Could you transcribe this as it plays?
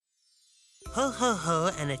Ho ho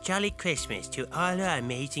ho and a jolly Christmas to all our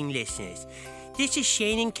amazing listeners. This is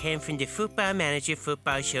Shane and Ken from the Football Manager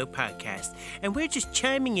Football Show podcast, and we're just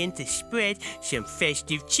chiming in to spread some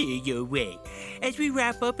festive cheer your way. As we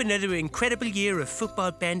wrap up another incredible year of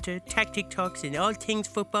football banter, tactic talks, and all things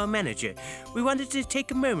Football Manager, we wanted to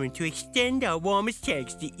take a moment to extend our warmest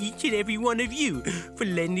thanks to each and every one of you for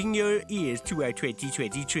lending your ears to our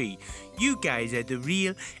 2023. You guys are the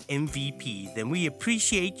real MVPs, and we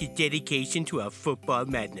appreciate your dedication to our football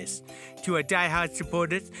madness. To our diehard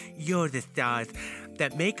supporters, you're the stars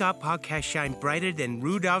that make our podcast shine brighter than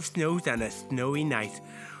Rudolph's nose on a snowy night.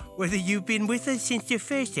 Whether you've been with us since the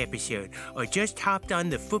first episode or just hopped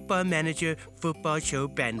on the Football Manager Football Show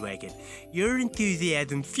bandwagon, your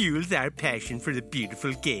enthusiasm fuels our passion for the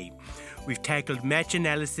beautiful game. We've tackled match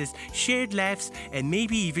analysis, shared laughs, and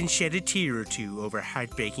maybe even shed a tear or two over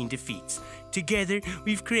heartbreaking defeats. Together,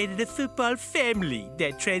 we've created a football family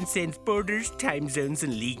that transcends borders, time zones,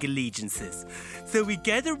 and league allegiances. So we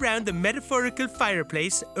gather round the metaphorical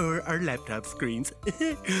fireplace, or our laptop screens,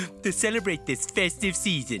 to celebrate this festive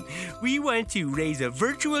season. We want to raise a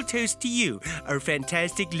virtual toast to you, our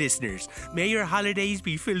fantastic listeners. May your holidays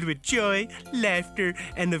be filled with joy, laughter,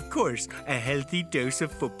 and of course, a healthy dose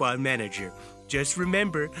of Football Manager. Just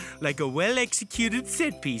remember, like a well-executed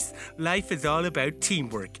set piece, life is all about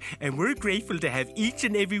teamwork, and we're grateful to have each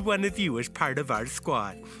and every one of you as part of our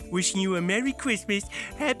squad. Wishing you a Merry Christmas,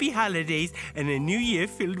 Happy Holidays, and a new year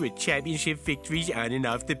filled with championship victories on and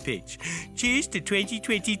off the pitch. Cheers to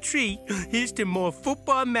 2023. Here's to more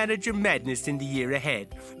Football Manager madness in the year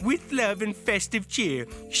ahead. With love and festive cheer,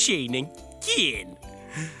 Shane and Ken.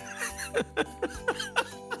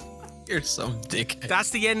 You're some dickhead. That's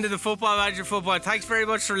the end of the Football Manager Football. Thanks very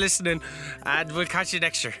much for listening, and we'll catch you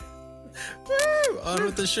next year. Woo! On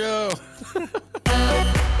with the show.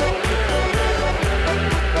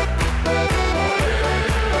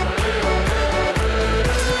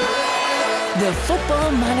 The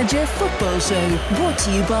Football Manager Football Show, brought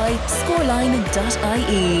to you by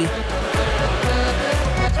scoreline.ie.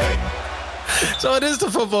 So it is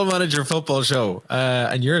the Football Manager Football Show,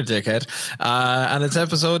 and you're a dickhead. And it's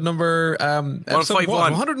episode number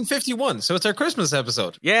 151. So it's our Christmas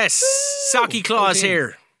episode. Yes, Socky Claus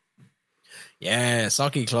here. Yeah,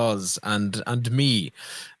 Socky Claus and me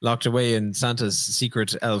locked away in Santa's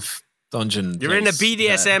secret elf dungeon. You're in a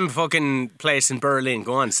BDSM fucking place in Berlin.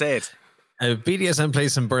 Go on, say it. A BDSM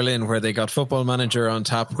place in Berlin where they got Football Manager on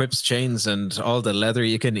tap, whips, chains, and all the leather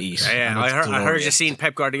you can eat. Yeah, I heard you seen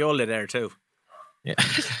Pep Guardiola there too. Yeah,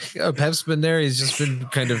 Pep's been there. He's just been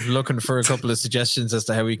kind of looking for a couple of suggestions as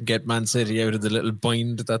to how we can get Man City out of the little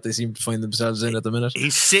bind that they seem to find themselves in at the minute.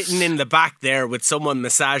 He's sitting in the back there with someone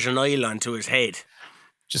massaging oil onto his head.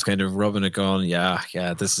 Just kind of rubbing it, going, yeah,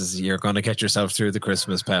 you're going to get yourself through the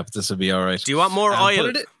Christmas, Pep. This will be all right. Do you want more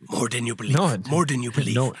oil? More than you believe. No, more than you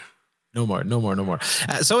believe. No more.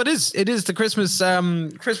 So it is the Christmas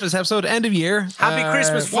episode, end of year. Happy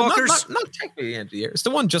Christmas, fuckers. Not technically end of year. It's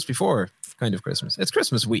the one just before kind of Christmas. It's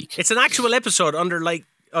Christmas week. It's an actual episode unlike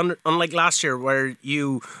last year where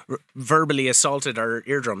you verbally assaulted our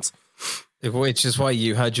eardrums. Which is why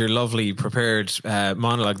you had your lovely prepared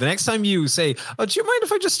monologue. The next time you say, "Oh, do you mind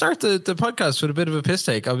if I just start the podcast with a bit of a piss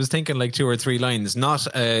take?" I was thinking like 2 or 3 lines, not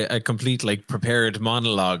a complete like prepared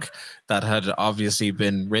monologue that had obviously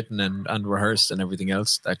been written and rehearsed and everything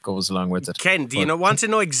else that goes along with it. Ken, do you want to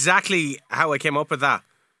know exactly how I came up with that?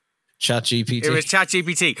 ChatGPT. It was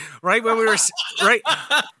ChatGPT. Right when we were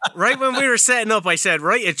right when we were setting up, I said,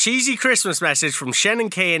 write a cheesy Christmas message from Shen and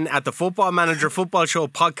Kane at the Football Manager Football Show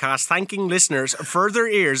podcast, thanking listeners for their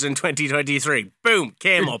ears in 2023. Boom,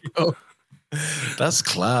 came up. Oh, that's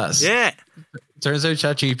class. Yeah. Turns out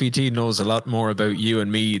ChatGPT knows a lot more about you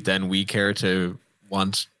and me than we care to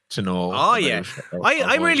want to know. Oh yeah,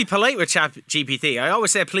 I'm really polite with ChatGPT. I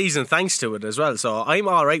always say please and thanks to it as well. So I'm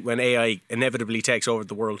all right when AI inevitably takes over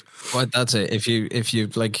the world. Well, that's it. If you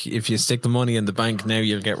stick the money in the bank now,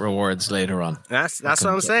 you'll get rewards later on. That's what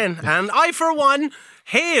I'm saying. And I, for one,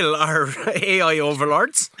 hail our AI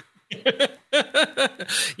overlords.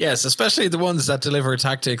 Yes, especially the ones that deliver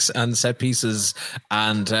tactics and set pieces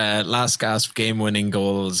and last gasp game-winning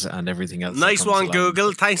goals and everything else. Nice one,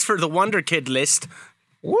 Google. Thanks for the Wonder Kid list.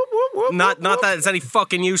 Not that it's any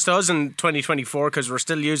fucking use to us in 2024 because we're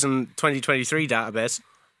still using 2023 database.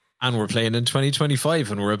 And we're playing in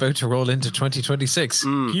 2025 and we're about to roll into 2026.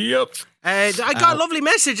 Yep. I got a lovely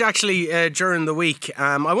message actually during the week.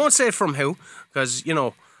 I won't say from who because, you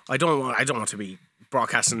know, I don't want to be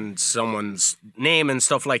broadcasting someone's name and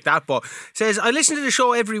stuff like that, but says, I listen to the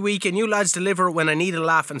show every week and you lads deliver when I need a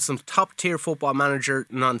laugh and some top tier Football Manager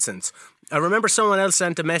nonsense. I remember someone else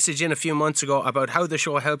sent a message in a few months ago about how the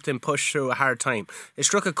show helped him push through a hard time. It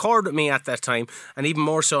struck a chord with me at that time, and even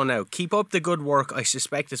more so now. Keep up the good work. I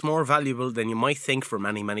suspect it's more valuable than you might think for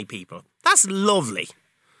many, many people. That's lovely.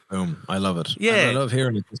 Boom. I love it. Yeah. And I love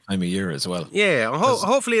hearing it this time of year as well. Yeah,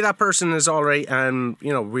 hopefully that person is all right. And,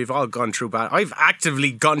 we've all gone through I've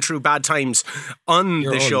actively gone through bad times on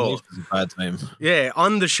the show. Bad time. Yeah,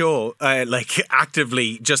 on the show,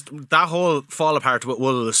 actively, just that whole fall apart with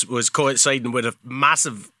Wolves was coinciding with a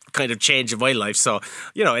massive kind of change of my life. So,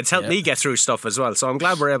 it's helped me get through stuff as well. So I'm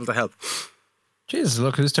glad we're able to help. Jesus,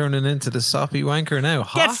 look who's turning into the soppy wanker now.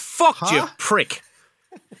 Get fucked, you prick.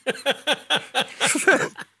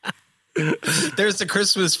 There's the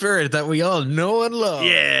Christmas spirit that we all know and love.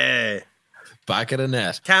 Yeah. Back of the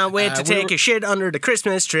net. Can't wait to take a shit under the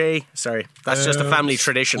Christmas tree. Sorry, that's just a family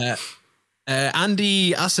tradition.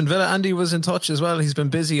 Andy, Aston Villa, Andy was in touch as well. He's been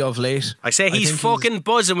busy of late. I say he's fucking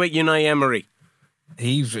buzzing with Unai Emery.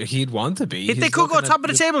 He'd want to be. They could go top of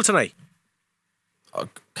the table tonight.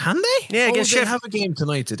 Can they? Yeah, against Sheffield. They have a game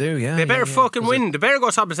tonight to do, yeah. They better fucking win. They better go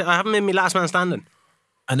top of the table. I haven't been my last man standing.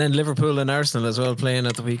 And then Liverpool and Arsenal as well playing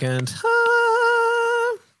at the weekend.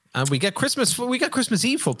 And we get Christmas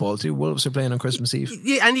Eve football too. Wolves are playing on Christmas Eve.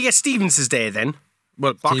 Yeah, and you get Stevens' Day then.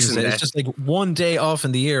 Well, Boxing Day. It's just like one day off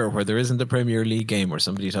in the year where there isn't a Premier League game or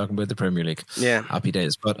somebody talking about the Premier League. Yeah. Happy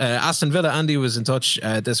days. But Aston Villa, Andy was in touch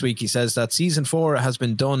this week. He says that season 4 has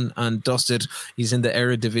been done and dusted. He's in the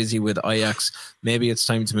Eredivisie with Ajax. Maybe it's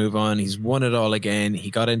time to move on. He's won it all again. He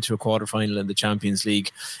got into a quarterfinal in the Champions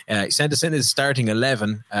League. He sent us in his starting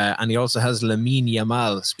 11 and he also has Lamine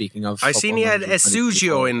Yamal, speaking of... I seen he had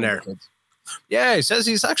Eusebio in there. Yeah, he says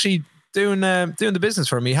he's actually... doing the business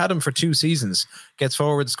for him. He had him for 2 seasons. Gets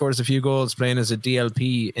forward, scores a few goals, playing as a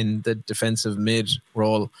DLP in the defensive mid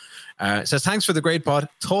role. Says, thanks for the great pod.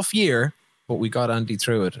 Tough year, but we got Andy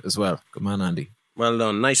through it as well. Good man, Andy. Well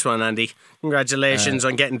done. Nice one, Andy. Congratulations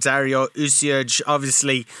on getting Dario Usic,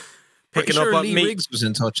 obviously picking up on Lee me. Riggs was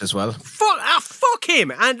in touch as well. Fuck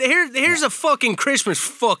him. And here's a fucking Christmas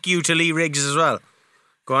fuck you to Lee Riggs as well.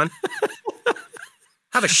 Go on.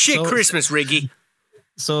 Have a shit Christmas, Riggy.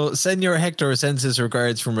 So Senor Hector sends his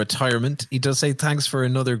regards from retirement. He does say thanks for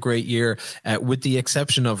another great year, with the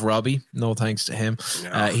exception of Robbie. No thanks to him.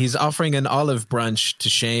 No. He's offering an olive branch to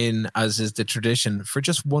Shane, as is the tradition, for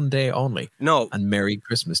just one day only. No. And Merry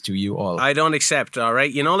Christmas to you all. I don't accept, all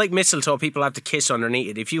right? Like mistletoe, people have to kiss underneath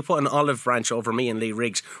it. If you put an olive branch over me and Lee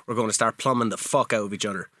Riggs, we're going to start plumbing the fuck out of each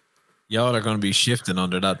other. Y'all are going to be shifting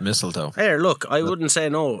under that mistletoe. Here, look, I wouldn't say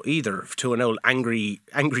no either to an old angry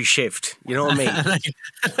shift. You know what I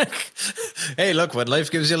mean? Hey, look, when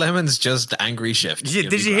life gives you lemons, just angry shift.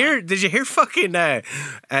 Did you hear fucking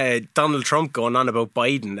Donald Trump going on about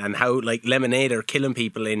Biden and how like lemonade are killing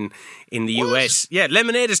people in the US? Yeah,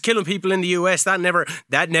 lemonade is killing people in the US. That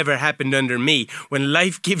never happened under me. When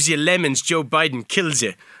life gives you lemons, Joe Biden kills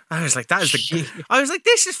you. I was like,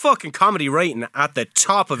 this is fucking comedy writing at the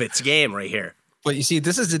top of its game right here. But you see,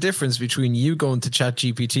 this is the difference between you going to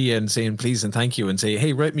ChatGPT and saying please and thank you and say,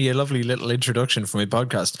 hey, write me a lovely little introduction for my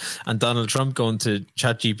podcast, and Donald Trump going to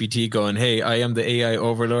ChatGPT going, hey, I am the AI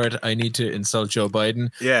overlord. I need to insult Joe Biden.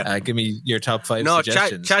 Yeah. Give me your top 5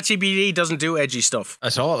 suggestions. No, ChatGPT doesn't do edgy stuff.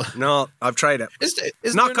 At all? No, I've tried it.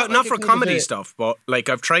 Is not for comedy stuff, but like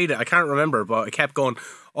I've tried it. I can't remember, but I kept going,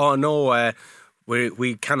 oh no,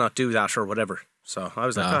 we cannot do that or whatever. So I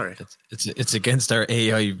was like, all right. It's against our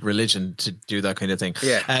AI religion to do that kind of thing.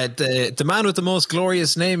 Yeah. The man with the most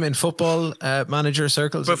glorious name in football manager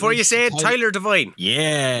circles. Before you say it, Tyler Devine.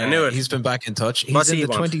 Yeah. I knew it. He's been back in touch. He's in the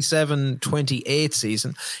 27-28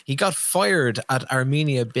 season. He got fired at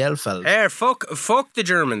Arminia Bielefeld. Fuck the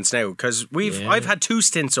Germans now, because I've had 2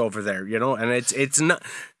 stints over there, and it's not.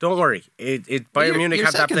 Don't worry. Bayern Munich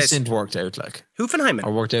had that place. Your second stint worked out, like. Hoffenheim.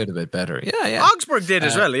 Or worked out a bit better. Yeah. Augsburg did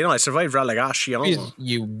as well. I survived relegation.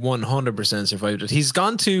 You 100% survived it. He's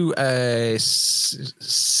gone to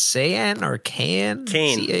Caen or Caen?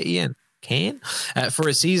 Caen. Caen. For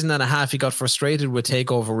a season and a half, he got frustrated with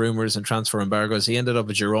takeover rumours and transfer embargoes. He ended up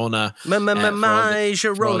at Girona.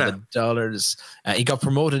 Girona. Dollars. He got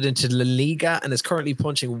promoted into La Liga and is currently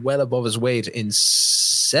punching well above his weight in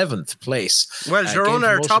 7th place. Well, Girona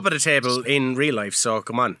are top of the table in real life, so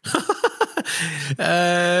come on.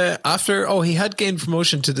 He had gained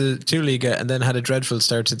promotion to the 2 Liga and then had a dreadful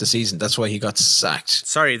start to the season. That's why he got sacked.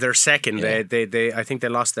 Sorry, they're second. Yeah. They I think they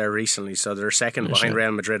lost there recently, so they're second behind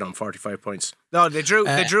Real Madrid on 45 points. No, they drew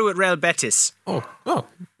at Real Betis. Oh, Oh,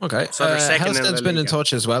 okay. So they're second in Halstead's La been in Liga.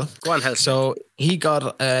 touch as well. Go on, Halstead. So he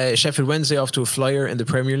got Sheffield Wednesday off to a flyer in the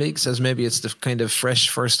Premier League. Says maybe it's the kind of fresh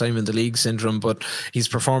first time in the league syndrome, but he's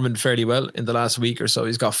performing fairly well in the last week or so.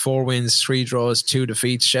 He's got 4 wins, 3 draws, 2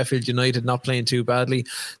 defeats. Sheffield United not playing too badly.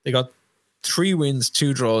 They got 3 wins,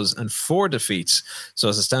 2 draws, and 4 defeats. So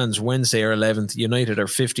as it stands, Wednesday are 11th, United are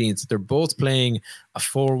 15th. They're both playing a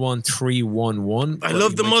 4-1, 3-1-1. I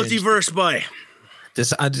love the multiverse, boy.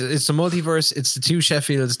 It's the multiverse. It's the 2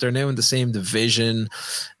 Sheffields. They're now in the same division.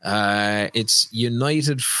 It's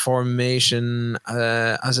United formation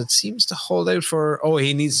as it seems to hold out for. Oh,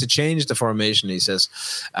 he needs to change the formation. He says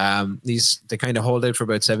they kind of hold out for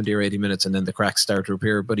about 70 or 80 minutes, and then the cracks start to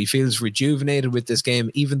appear. But he feels rejuvenated with this game,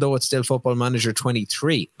 even though it's still Football Manager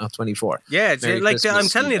 23, not 24. Yeah, I'm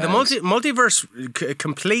telling you, the multiverse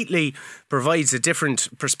completely provides a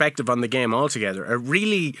different perspective on the game altogether. It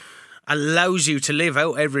really allows you to live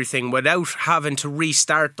out everything without having to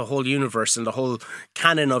restart the whole universe and the whole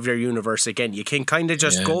canon of your universe again. You can kind of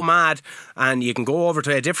just go mad, and you can go over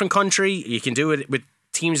to a different country. You can do it with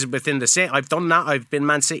teams within the same. I've done that. I've been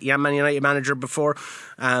Man City and Man United manager before,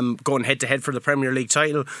 going head to head for the Premier League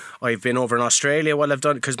title. I've been over in Australia while I've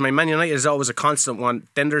done it, because my Man United is always a constant one.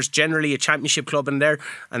 Then there's generally a championship club in there,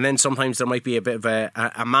 and then sometimes there might be a bit of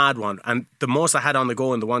a mad one. And the most I had on the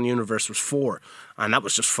go in the one universe was 4, and that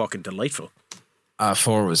was just fucking delightful.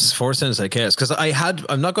 4 sounds like chaos, because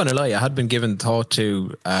I'm not going to lie, I had been given thought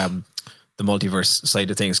to the multiverse side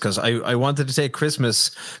of things, because I wanted to take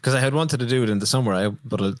Christmas, because I had wanted to do it in the summer,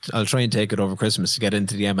 but I'll try and take it over Christmas to get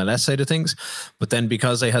into the MLS side of things. But then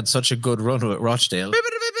because I had such a good run with Rochdale,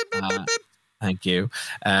 thank you,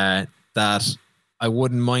 that I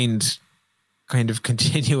wouldn't mind kind of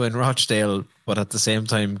continuing Rochdale, but at the same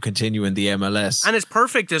time continuing the MLS. And it's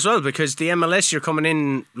perfect as well, because the MLS, you're coming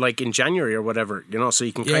in like in January or whatever, so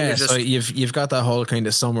you can kind of just... so you've got that whole kind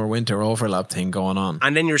of summer-winter overlap thing going on.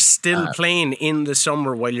 And then you're still playing in the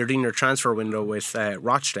summer while you're doing your transfer window with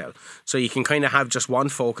Rochdale. So you can kind of have just one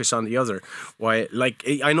focus on the other.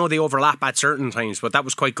 I know they overlap at certain times, but that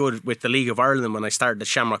was quite good with the League of Ireland when I started at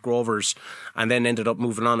Shamrock Rovers and then ended up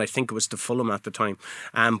moving on. I think it was to Fulham at the time.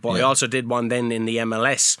 I also did one then in the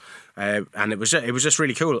MLS. And it was just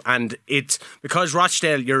really cool. And it's because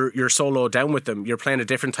Rochdale, you're soloed down with them. You're playing a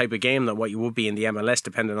different type of game than what you would be in the MLS,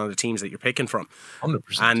 depending on the teams that you're picking from.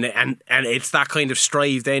 100%. And it's that kind of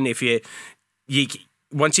strive. Then if you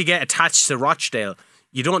once you get attached to Rochdale,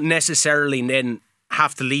 you don't necessarily then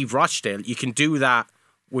have to leave Rochdale. You can do that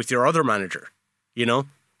with your other manager.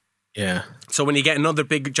 Yeah. So when you get another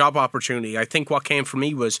big job opportunity, I think what came for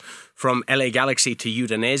me was from LA Galaxy to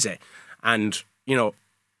Udinese, and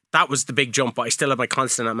that was the big jump, but I still had my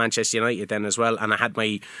constant at Manchester United then as well, and I had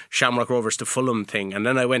my Shamrock Rovers to Fulham thing, and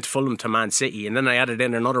then I went Fulham to Man City, and then I added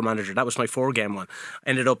in another manager. That was my 4-game one.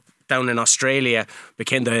 Ended up down in Australia,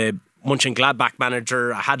 became the Mönchengladbach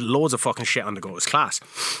manager. I had loads of fucking shit on the go. It was class.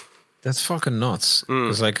 That's fucking nuts.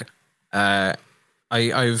 Because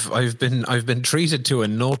I've been treated to a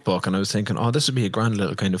notebook, and I was thinking, this would be a grand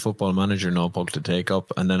little kind of Football Manager notebook to take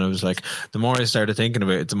up. And then I was like, the more I started thinking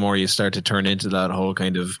about it, the more you start to turn into that whole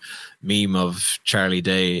kind of meme of Charlie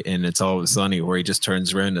Day in It's Always Sunny, where he just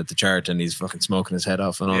turns around at the chart and he's fucking smoking his head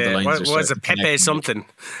off, and all the lines was it Pepe something?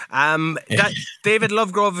 David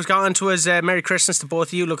Lovegrove has got on to us. Merry Christmas to both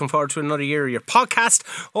of you. Looking forward to another year of your podcast.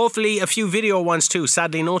 Hopefully a few video ones too.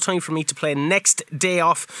 Sadly, no time for me to play. Next day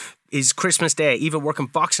off is Christmas Day, even working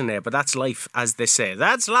Boxing Day, but that's life, as they say.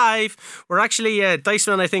 That's life. We're actually,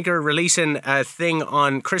 Diceman, I think, are releasing a thing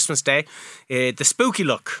on Christmas Day, the Spooky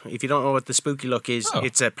Look. If you don't know what the Spooky Look is,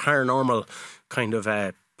 it's a paranormal kind of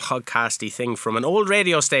podcasty thing from an old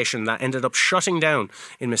radio station that ended up shutting down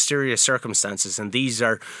in mysterious circumstances, and these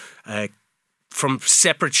are from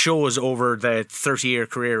separate shows over the 30-year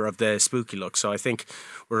career of the Spooky Look. So I think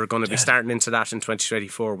we're going to be starting into that in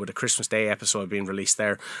 2024 with a Christmas Day episode being released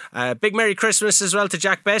there. Big Merry Christmas as well to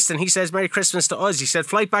Jack Best, and he says Merry Christmas to us. He said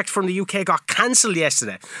flight back from the UK got cancelled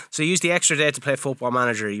yesterday, so he used the extra day to play Football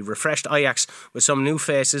Manager. He refreshed Ajax with some new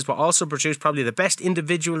faces, but also produced probably the best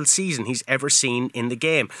individual season he's ever seen in the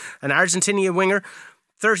game. An Argentinian winger,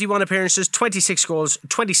 31 appearances, 26 goals,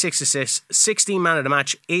 26 assists, 16 man of the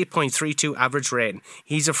match, 8.32 average rating.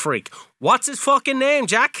 He's a freak. What's his fucking name,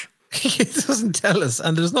 Jack? It doesn't tell us,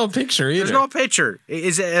 and there's no picture either. There's no picture.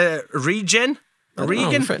 Is it Regan?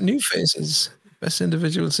 New faces, best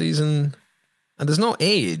individual season, and there's no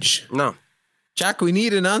age. No. Jack, we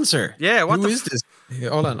need an answer. Yeah, Who is this?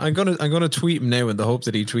 Hold on, I'm gonna tweet him now in the hope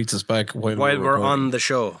that he tweets us back while we're on the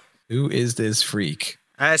show. Who is this freak?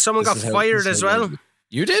 Someone got fired as well.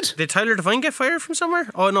 You did? Did Tyler Devine get fired from somewhere?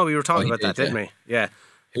 Oh no, we were talking about that, didn't we? Yeah.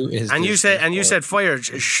 Who is And this? you said fire,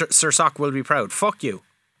 Sir Sock will be proud. Fuck you.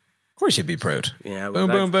 Of course you'd be proud. Yeah. Boom,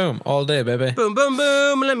 boom, boom. All day, baby. Boom, boom,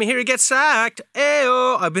 boom. Let me hear you get sacked.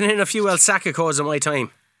 Ayo. I've been in a few El Saka codes in my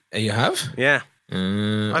time. You have? Yeah.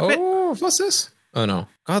 What's this? Oh no.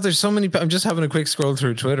 God, there's so many. I'm just having a quick scroll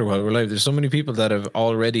through Twitter while we're live. There's so many people that have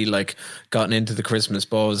already like gotten into the Christmas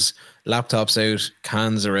buzz. Laptops out,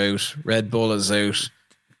 cans are out, Red Bull is out.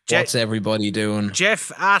 What's everybody doing?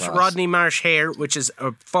 Jeff at Rodney Marsh Hare, which is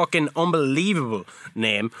a fucking unbelievable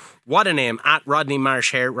name. What a name. At Rodney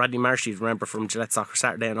Marsh Hare. Rodney Marsh, you remember from Gillette Soccer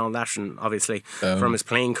Saturday and all that, and obviously from his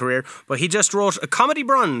playing career. But he just wrote a comedy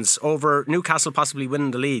bronze over Newcastle possibly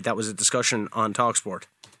winning the league. That was a discussion on TalkSport.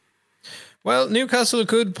 Well, Newcastle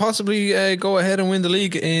could possibly go ahead and win the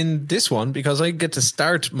league in this one because I get to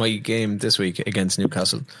start my game this week against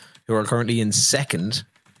Newcastle, who are currently in second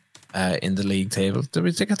in the league table. Did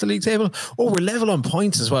we take out the league table? Oh, we're level on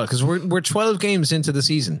points as well because we're 12 games into the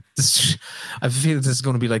season. I feel this is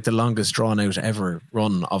going to be like the longest drawn out ever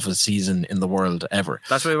run of a season in the world ever.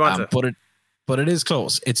 That's what we wanted. But it is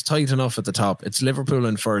close. It's tight enough at the top. It's Liverpool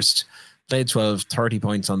in first. Played 12, 30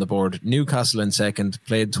 points on the board. Newcastle in second,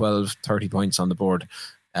 played 12, 30 points on the board.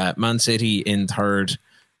 Man City in third,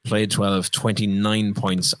 played 12, 29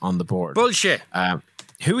 points on the board. Bullshit.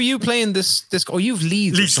 Who are you playing this? Oh, you've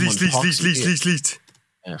Leeds. Leeds.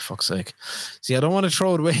 Yeah, fuck's sake. See, I don't want to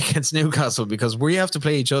throw it away against Newcastle because we have to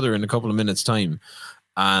play each other in a couple of minutes' time.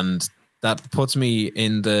 And that puts me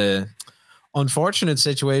in the unfortunate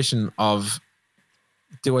situation of,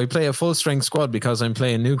 do I play a full strength squad because I'm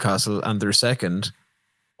playing Newcastle and they're second,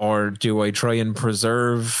 or do I try and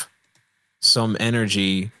preserve some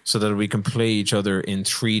energy so that we can play each other in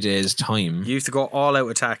 3 days' time? You have to go all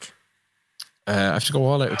out attack. I have to go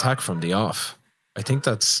all out attack from the off. I think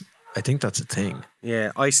that's a thing.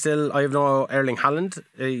 Yeah, I have no Erling Haaland.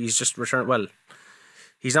 He's just returned. Well,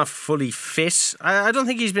 he's not fully fit. I don't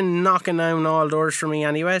think he's been knocking down all doors for me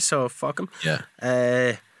anyway. So fuck him.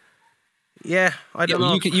 Yeah. Yeah, I don't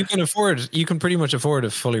know. You can pretty much afford a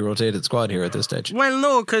fully rotated squad here at this stage. Well,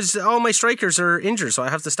 no, because all my strikers are injured, so I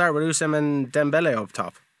have to start with Usam and Dembele up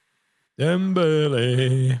top.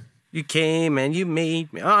 Dembele. You came and you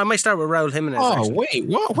made me. Oh, I might start with Raul Jimenez. Oh, actually. wait.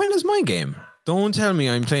 What? When is my game? Don't tell me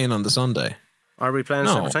I'm playing on the Sunday. Are we playing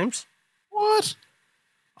separate times? What?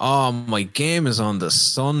 Oh, my game is on the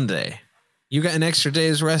Sunday. You get an extra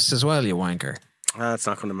day's rest as well, you wanker. That's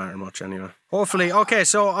not going to matter much anyway. Hopefully. Okay,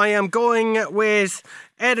 so I am going with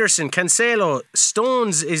Ederson, Cancelo,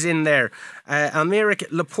 Stones is in there. Almeric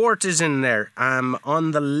Laporte is in there.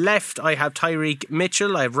 On the left, I have Tyreek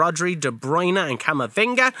Mitchell. I have Rodri, De Bruyne and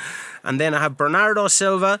Camavinga. And then I have Bernardo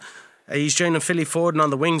Silva. He's joining Philly Foden on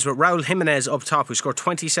the wings with Raul Jimenez up top, who scored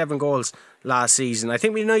 27 goals last season. I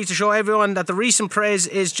think we need to show everyone that the recent praise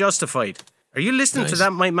is justified. Are you listening to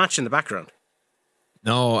that match in the background?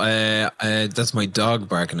 No, that's my dog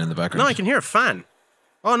barking in the background. No, I can hear a fan.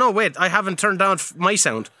 Oh, no, wait. I haven't turned down my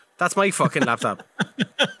sound. That's my fucking laptop.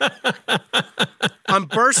 I'm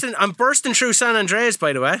bursting through San Andreas,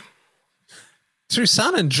 by the way. Through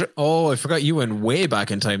San Andreas? Oh, I forgot you went way back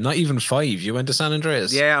in time. Not even 5. You went to San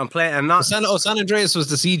Andreas. Yeah, I'm playing. I'm not. San Andreas was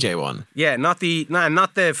the CJ one. Yeah, not the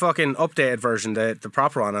fucking updated version, the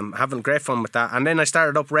proper one. I'm having great fun with that. And then I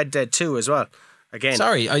started up Red Dead 2 as well. Again.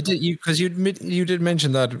 Sorry, I did because you did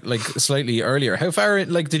mention that like slightly earlier. How far?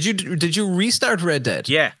 Like, did you restart Red Dead?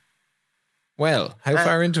 Yeah. Well, how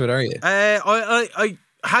far into it are you? I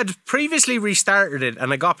had previously restarted it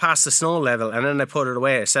and I got past the snow level and then I put it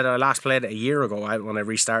away. I said I last played it a year ago when I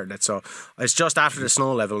restarted it, so it's just after the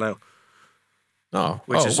snow level now.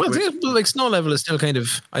 Like snow level is still kind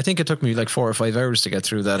of. I think it took me like 4 or 5 hours to get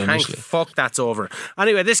through that initially. Fuck, that's over.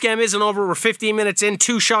 Anyway, this game isn't over. We're 15 minutes in,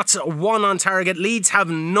 2 shots, 1 on target. Leeds have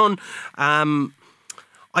none.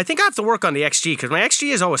 I think I have to work on the XG because my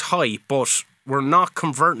XG is always high, but we're not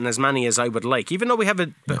converting as many as I would like, even though we have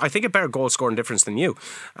I think a better goal scoring difference than you.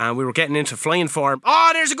 We were getting into flying form.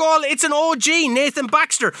 Oh, there's a goal. It's an OG. Nathan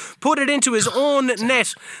Baxter put it into his own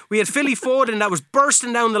net. We had Philly Foden that was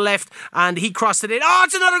bursting down the left and he crossed it in. Oh,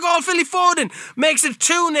 it's another goal. Philly Foden makes it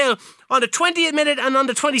 2-0 on the 20th minute and on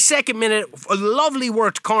the 22nd minute. A lovely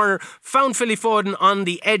worked corner. Found Philly Foden on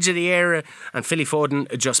the edge of the area and Philly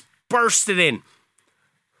Foden just burst it in.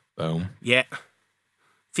 Boom. Yeah.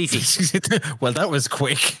 Fifi. Well, that was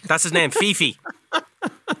quick. That's his name, Fifi.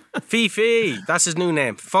 Fifi. That's his new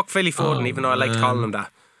name. Fuck Philly Foden, even though I like calling him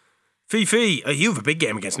that. Fifi. You have a big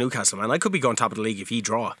game against Newcastle, man. I could be going top of the league if he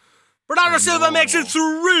draw. Bernardo Silva makes it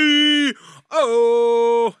 3.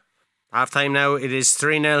 Oh. Half time now. It is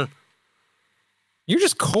 3-0. You're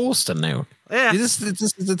just coasting now. Yeah. This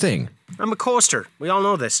is the thing. I'm a coaster. We all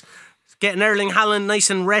know this. getting Erling Haaland nice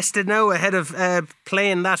and rested now ahead of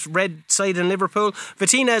playing that red side in Liverpool.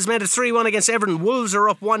 Vitina has made it 3-1 against Everton. Wolves are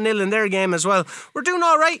up 1-0 in their game as well. We're doing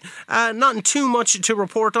all right. Nothing too much to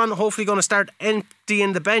report on. Hopefully going to start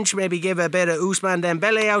emptying the bench. Maybe give a bit of Ousmane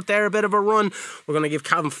Dembele out there a bit of a run. We're going to give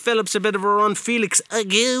Calvin Phillips a bit of a run. Felix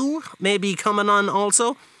Aguero maybe coming on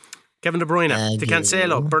also. Kevin De Bruyne to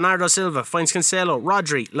Cancelo. Bernardo Silva finds Cancelo.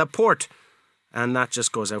 Rodri, Laporte. And that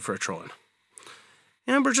just goes out for a throw-in.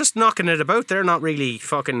 And we're just knocking it about. They're not really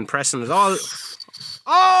fucking pressing at all.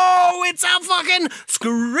 Oh, it's a fucking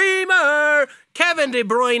screamer! Kevin De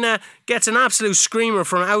Bruyne gets an absolute screamer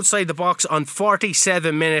from outside the box on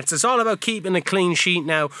 47 minutes. It's all about keeping a clean sheet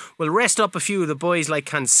now. We'll rest up a few of the boys like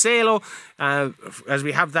Cancelo as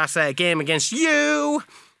we have that game against you.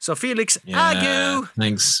 So Felix Agu.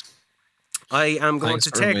 Thanks. I am going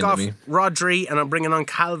to take off Rodri and I'm bringing on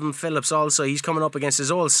Calvin Phillips also. He's coming up against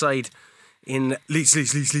his old side in Leeds.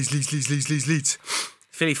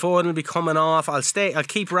 Philly Foden will be coming off. I'll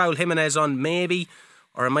keep Raul Jimenez on maybe.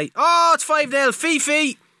 Or I might... Oh, it's 5-0.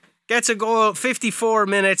 Fifi gets a goal. 54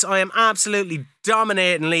 minutes. I am absolutely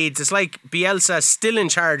dominating Leeds. It's like Bielsa still in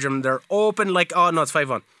charge of them. They're open like... Oh, no, it's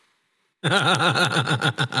 5-1.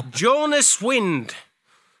 Jonas Wind.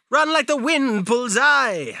 Run like the wind,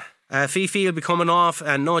 bullseye. Fifi will be coming off,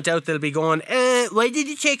 and no doubt they'll be going, why did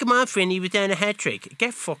you take him off when he was down a hat-trick?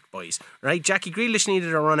 Get fucked, boys. Right? Jackie Grealish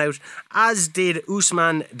needed a run out, as did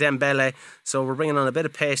Ousmane Dembele. So we're bringing on a bit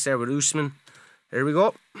of pace there with Ousmane. There we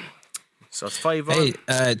go. So it's 5-1.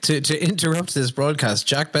 Hey, to interrupt this broadcast,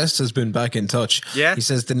 Jack Best has been back in touch. Yeah. He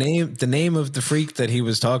says the name of the freak that he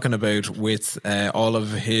was talking about with all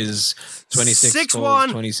of his 26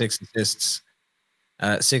 goals, 26 assists,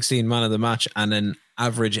 16 man of the match, and an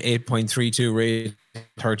average 8.32 rate,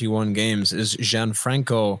 31 games is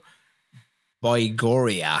Gianfranco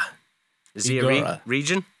Baigorria. Is he a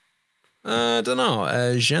region? I don't know.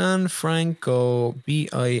 Gianfranco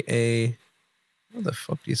BIA. How the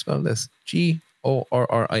fuck do you spell this? Gorria.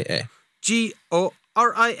 Gorria.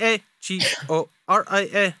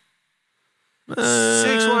 Gorria.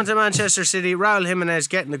 6-1 to Manchester City. Raul Jimenez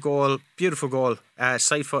getting the goal. Beautiful goal.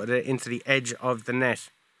 Side-footed it into the edge of the net.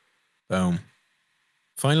 Boom.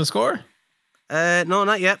 Final score? No,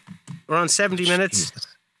 not yet. We're on 70 minutes.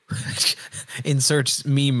 Insert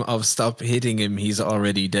meme of stop hitting him. He's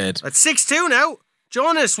already dead. It's 6-2 now.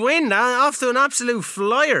 Jonas Wind off to an absolute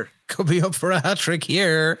flyer. Could be up for a hat-trick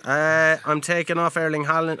here. I'm taking off Erling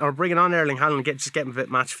Haaland, or bringing on Erling Haaland, just getting a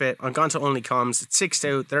bit match fit. I'm gone to only comms. It's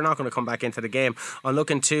 6-2. They're not going to come back into the game. I'm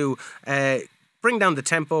looking to bring down the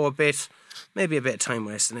tempo a bit. Maybe a bit of time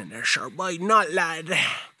wasting in there. Sure, why not, lad?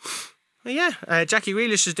 But yeah, Jackie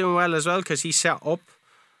Grealish is doing well as well because he's set up.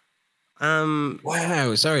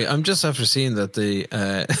 Wow, sorry. I'm just after seeing that the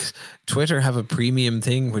Twitter have a premium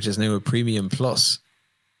thing, which is now a premium plus.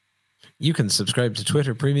 You can subscribe to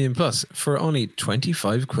Twitter Premium Plus for only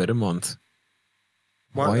 25 quid a month.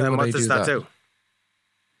 What does that do?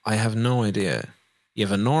 I have no idea. You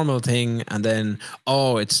have a normal thing and then,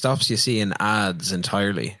 it stops you seeing ads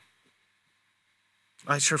entirely.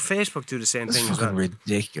 I'm sure Facebook do the same That's thing as well.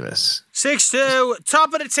 Ridiculous. 6-2,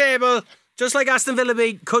 top of the table, just like Aston Villa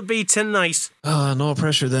could be tonight. Oh, no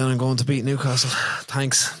pressure then. I'm going to beat Newcastle.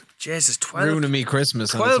 Thanks. Jesus, 12. Ruining me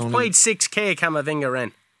Christmas. 12.6k Camavinga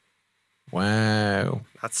ren. Wow.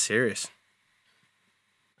 That's serious.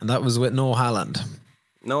 And that was with no Haaland.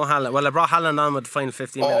 No Haaland. Well, I brought Haaland on with the final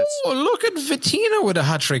 15 minutes. Oh, look at Vitina with a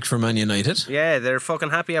hat-trick for Man United. Yeah, they're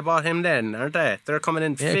fucking happy I bought him then, aren't they? They're coming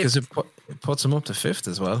in fifth. Yeah, because it puts him up to fifth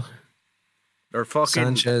as well. They're fucking...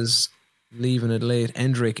 Sanchez leaving it late.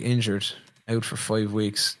 Endrick injured. Out for 5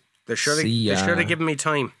 weeks. They should have given me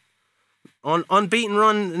time. Unbeaten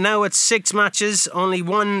run now at 6 matches. Only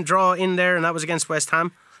 1 draw in there, and that was against West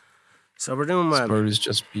Ham. So we're doing well. Spurs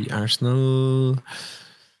just beat Arsenal.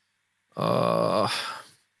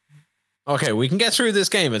 Okay, we can get through this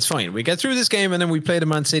game. It's fine. We get through this game and then we play the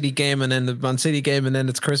Man City game and then the Man City game and then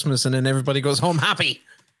it's Christmas and then everybody goes home happy.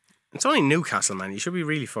 It's only Newcastle, man. You should be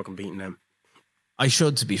really fucking beating them. I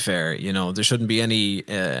should, to be fair. You know, there shouldn't be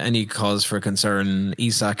any cause for concern.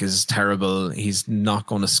 Isak is terrible. He's not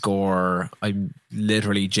going to score. I'm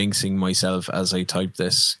literally jinxing myself as I type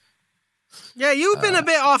this. Yeah, you've been a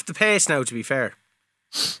bit off the pace now, to be fair.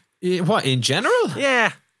 What, in general?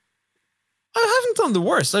 Yeah. I haven't done the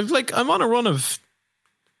worst. I'm on a run of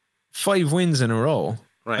 5 wins in a row.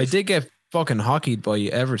 Right. I did get fucking hockeyed by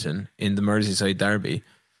Everton in the Merseyside derby.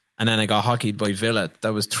 And then I got hockeyed by Villa.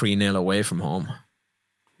 That was 3-0 away from home.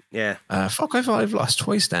 Yeah. Fuck, I've lost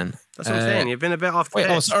twice then. That's what I'm saying. You've been a bit off the Wait,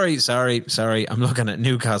 pace. sorry. I'm looking at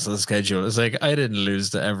Newcastle's schedule. It's like, I didn't lose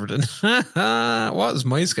to Everton. What is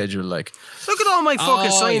my schedule like? Look at all my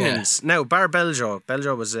fucking signings. Now, bar Beljo.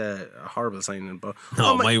 Beljo was a horrible signing, but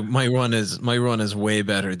no, my run is way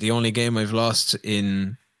better. The only game I've lost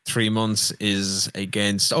in 3 months is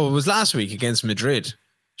against. Oh, it was last week against Madrid.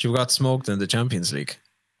 She got smoked in the Champions League.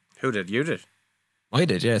 Who did? You did. I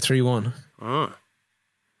did, yeah, 3-1. Oh.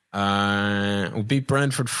 We beat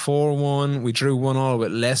Brentford 4-1. We drew 1-1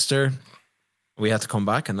 with Leicester. We had to come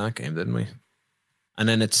back in that game, didn't we? And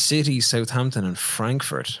then it's City, Southampton, and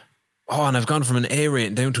Frankfurt. Oh, and I've gone from an A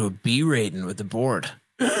rating down to a B rating with the board.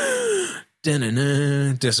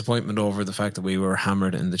 Disappointment over the fact that we were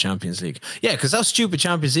hammered in the Champions League. Yeah, because that stupid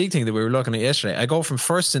Champions League thing that we were looking at yesterday. I go from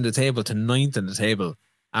first in the table to ninth in the table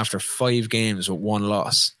after 5 games with 1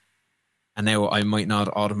 loss. And now I might not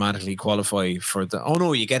automatically qualify for the... Oh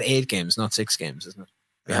no, you get 8 games, not 6 games, isn't it?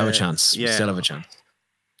 We have a chance. Yeah. We still have a chance.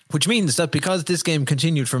 Which means that because this game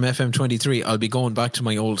continued from FM23, I'll be going back to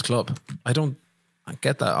my old club. I don't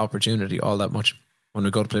get that opportunity all that much when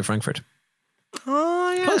we go to play Frankfurt.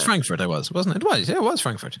 Oh, yeah. It was Frankfurt, wasn't it? It was, yeah, it was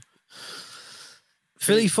Frankfurt.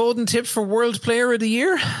 Philly Foden tipped for World Player of the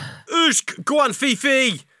Year. Ushk, go on,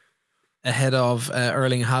 Fifi. Ahead of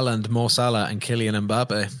Erling Haaland, Mo Salah and Kylian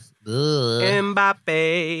Mbappe.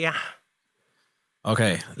 Mbappe.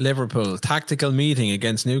 Okay, Liverpool tactical meeting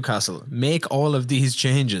against Newcastle. Make all of these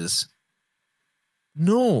changes.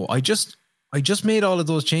 No, I just made all of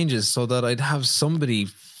those changes so that I'd have somebody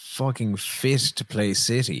fucking fit to play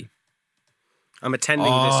City. I'm attending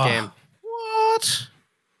this game. What?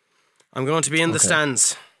 I'm going to be in the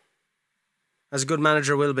stands, as a good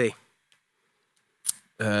manager will be.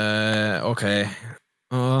 Okay.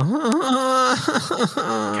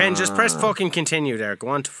 Ken, just press fucking continue there. Go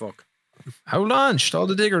on to fuck. How launched? All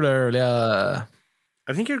the digger there, yeah.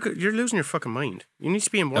 I think you're losing your fucking mind. You need to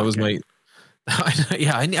be in work. That was my...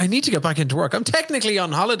 Yeah, I need to get back into work. I'm technically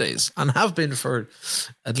on holidays and have been for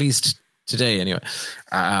at least today anyway.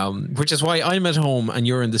 Which is why I'm at home and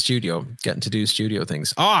you're in the studio getting to do studio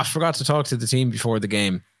things. Oh, I forgot to talk to the team before the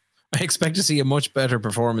game. I expect to see a much better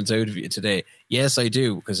performance out of you today. Yes, I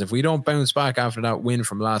do. Because if we don't bounce back after that win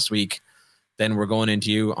from last week, then we're going into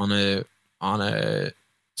you on a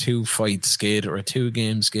 2-fight skid or a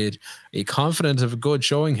 2-game skid. Are you confident of a good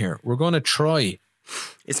showing here? We're going to try.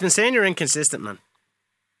 It's been saying you're inconsistent, man.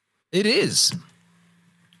 It is.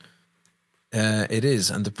 It is.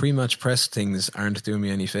 And the pre-match press things aren't doing me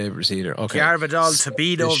any favours either. Okay. Garbadol,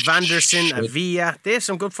 Tabido, Vanderson, Avila. They have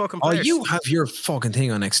some good fucking players. Oh, you have your fucking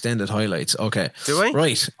thing on extended highlights. Okay. Do I?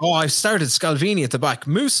 Right. Oh, I've started Scalvini at the back.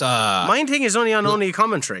 Musa. Mine thing is only on only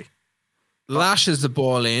commentary. Lashes the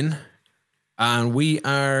ball in. And we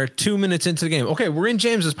are 2 minutes into the game. Okay, we're in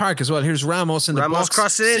James's Park as well. Here's Ramos in the box. Ramos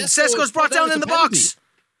crossed it in. Sesko's brought down in the box.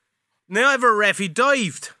 Now I have a ref. He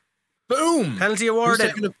dived. Boom. Penalty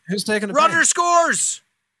awarded. Who's taking it? Rodder scores.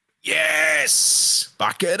 Yes.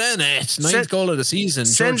 Back it in it. Ninth goal of the season.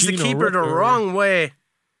 Sends the keeper the wrong way.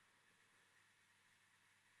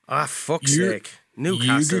 Ah, fuck's sake.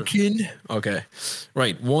 Newcastle. Okay.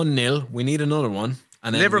 Right, 1-0. We need another one.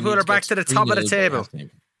 And then Liverpool are back to the top of the table.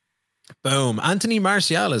 Boom. Anthony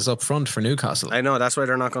Martial is up front for Newcastle. I know, that's why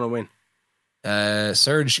they're not going to win.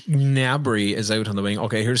 Serge Gnabry is out on the wing.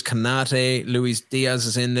 Okay, here's Kanate. Luis Diaz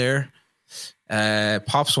is in there.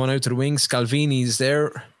 Pops one out to the wing. Scalvini's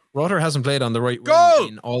there. Rutter hasn't played on the right wing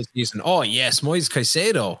in all season. Oh, yes. Moise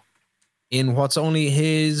Caicedo in what's only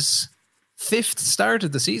his 5th start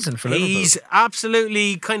of the season for Liverpool. He's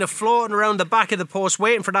absolutely kind of floating around the back of the post,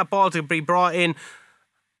 waiting for that ball to be brought in.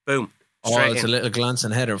 Boom. Straight it's in. A little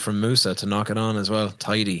glancing header from Musa to knock it on as well.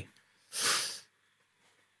 Tidy.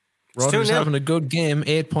 Rotter's having a good game.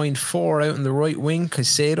 8.4 out in the right wing.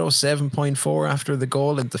 Caicedo 7.4 after the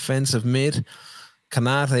goal in defensive mid.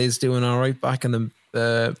 Kanata is doing all right back in the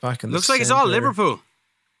Looks like it's all Liverpool.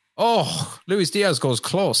 Oh, Luis Diaz goes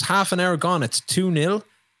close. Half an hour gone. It's 2-0.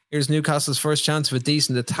 Here's Newcastle's first chance of a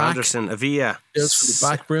decent attack. Anderson, Avila. Builds for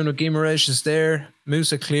the back. Bruno Guimaraes is there.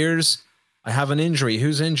 Musa clears. I have an injury.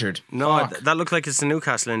 Who's injured? No, that looked like it's a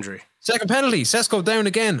Newcastle injury. Second penalty. Sesko down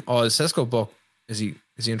again. Oh, is Sesko booked? Is he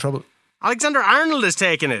in trouble? Alexander Arnold is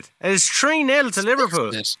taking it. It's 3-0 to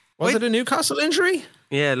Liverpool. Was it a Newcastle injury?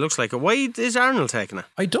 Yeah, it looks like it. Why is Arnold taking it?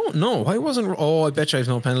 I don't know. Why wasn't... Oh, I bet you I have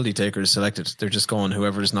no penalty takers selected. They're just going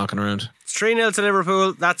whoever is knocking around. It's 3-0 to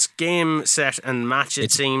Liverpool. That's game, set and match,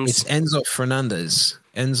 it seems. It's Enzo Fernandez.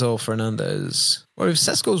 Well, if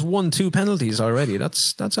Sesko's won 2 penalties already,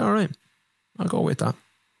 that's all right. I'll go with that.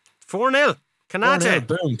 4-0. Kanate. 4-0.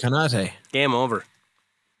 Boom, Kanate. Game over.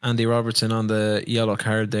 Andy Robertson on the yellow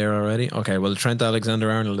card there already. Okay, well, Trent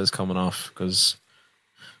Alexander-Arnold is coming off because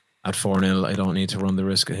at 4-0, I don't need to run the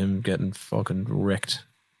risk of him getting fucking wrecked.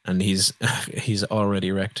 And he's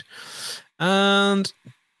already wrecked. And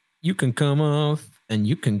you can come off and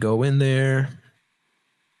you can go in there.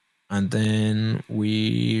 And then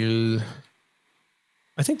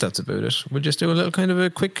I think that's about it. We'll just do a little kind of a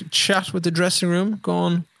quick chat with the dressing room.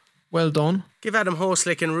 Going, well done. Give Adam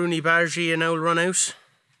Horslick and Rooney Bargy an old run out.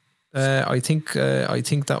 I think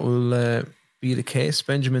that will be the case.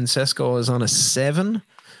 Benjamin Sesko is on a 7.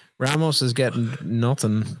 Ramos is getting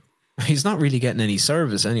nothing. He's not really getting any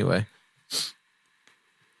service anyway.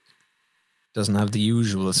 Doesn't have the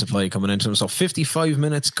usual supply coming into him. So 55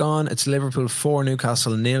 minutes gone. It's Liverpool 4,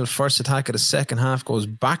 Newcastle 0. First attack of the second half goes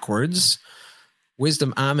backwards.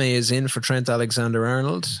 Wisdom Ame is in for Trent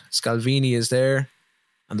Alexander-Arnold. Scalvini is there.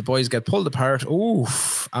 And the boys get pulled apart.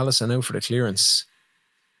 Oof. Allison out for the clearance.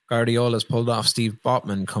 Guardiola's pulled off. Steve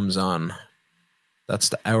Botman comes on. That's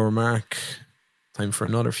the hour mark. Time for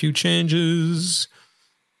another few changes.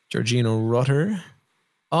 Georgino Rutter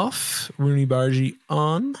off. Rooney Bargy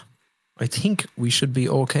on. I think we should be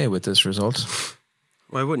okay with this result.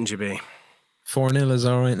 Why wouldn't you be? 4-0 is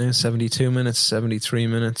all right now. 72 minutes, 73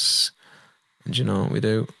 minutes. And you know what we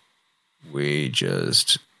do? We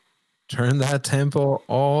just turn that tempo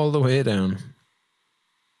all the way down.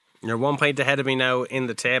 You're 1 point ahead of me now in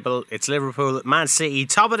the table. It's Liverpool, Man City,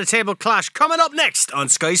 top of the table clash coming up next on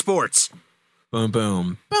Sky Sports. Boom,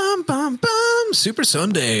 boom. Bum, bum, bum. Super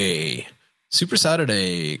Sunday. Super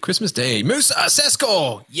Saturday. Christmas Day. Musa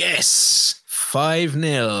Sesko. Yes.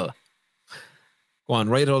 5-0. Go on,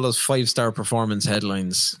 write all those 5-star performance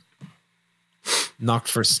headlines. Knocked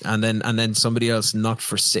for, and then somebody else knocked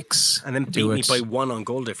for 6. And then beat me by 1 on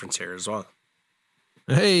goal difference here as well.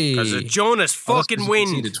 Hey. Because of Jonas fucking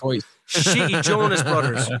win. Shitty Jonas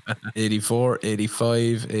brothers. 84,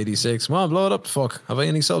 85, 86. Come on, blow it up. Fuck. Have I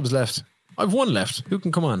any subs left? I've 1 left. Who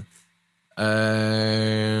can come on?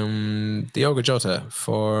 Diogo Jota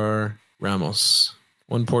for Ramos.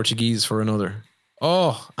 1 Portuguese for another.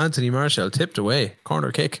 Oh, Anthony Martial tipped away.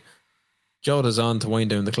 Corner kick. Jota's on to wind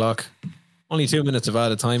down the clock. Only 2 minutes of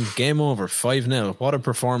added time. Game over. 5-0. What a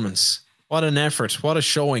performance. What an effort. What a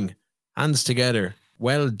showing. Hands together.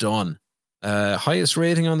 Well done. Highest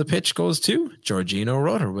rating on the pitch goes to Georgino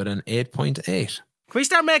Rutter with an 8.8. Can we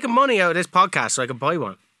start making money out of this podcast so I can buy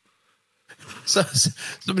one? So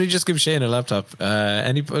somebody just give Shane a laptop.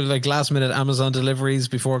 Any like last minute Amazon deliveries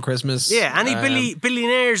before Christmas? Yeah, any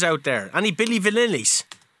billionaires out there? Any Billy Vanillis?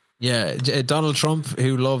 Yeah, Donald Trump,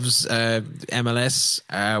 who loves MLS.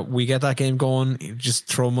 We get that game going. Just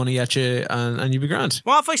throw money at you, and you'll be grand.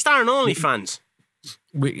 What if I start an OnlyFans?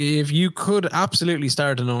 If you could absolutely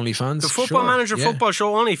start an OnlyFans, the Football Manager Football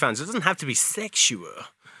Show OnlyFans. It doesn't have to be sexual.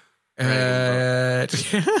 No,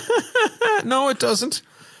 it doesn't.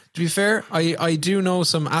 To be fair, I do know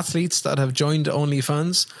some athletes that have joined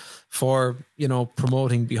OnlyFans for, you know,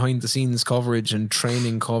 promoting behind the scenes coverage and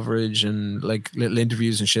training coverage and like little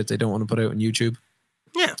interviews and shit they don't want to put out on YouTube.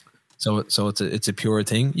 Yeah. So it's a pure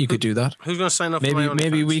thing. You could do that. Who's going to sign up?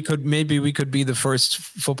 Maybe we could be the first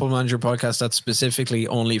Football Manager podcast that's specifically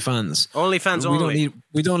OnlyFans. OnlyFans only.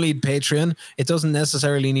 We don't need Patreon. It doesn't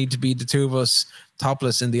necessarily need to be the two of us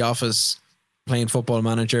topless in the office playing Football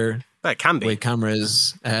Manager. But it can be with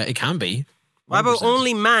cameras. It can be. 100%. What about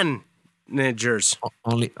only managers?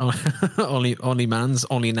 Only mans,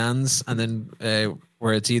 only nans, and then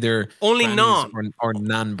where it's either only non or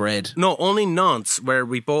nan bread. No, only nonce, where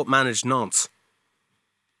we both manage nonce.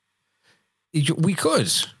 We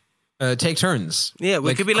could take turns. Yeah,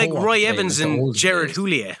 we could be like Roy Evans and Gerard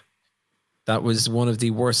Houllier. That was one of the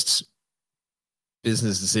worst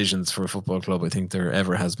business decisions for a football club I think there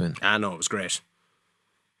ever has been. I know, it was great.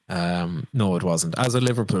 No, it wasn't. As a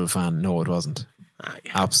Liverpool fan, no, it wasn't.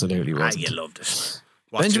 Absolutely wasn't. You loved it.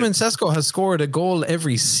 Benjamin Sesko has scored a goal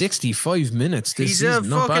every 65 minutes this season.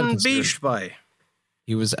 He's a fucking beast boy.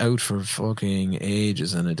 He was out for fucking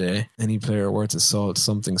ages in a day. Any player worth his salt,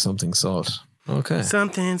 something salt. Okay.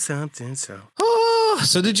 Something salt. Oh,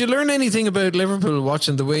 so did you learn anything about Liverpool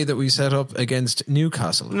watching the way that we set up against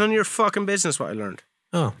Newcastle? None of your fucking business what I learned.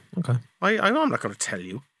 Oh, okay. I'm not going to tell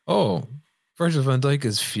you. Oh, Virgil van Dijk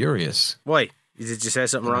is furious. Why? Did you say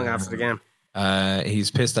something wrong after the game?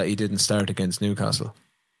 He's pissed that he didn't start against Newcastle.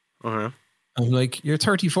 Uh-huh. I'm like, you're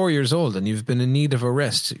 34 years old and you've been in need of a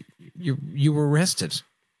rest. You were arrested.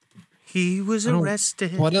 He was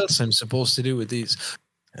arrested. What else I'm supposed to do with these?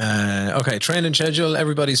 Okay, training schedule.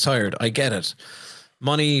 Everybody's tired. I get it.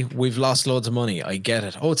 Money. We've lost loads of money. I get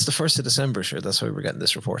it. Oh, it's the 1st of December. Sure, that's why we're getting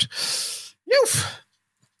this report. Noof.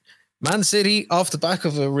 Man City off the back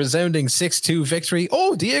of a resounding 6-2 victory.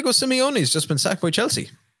 Oh, Diego Simeone's just been sacked by Chelsea.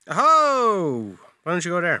 Oh, why don't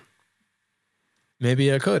you go there?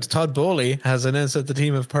 Maybe I could. Todd Bowley has announced that the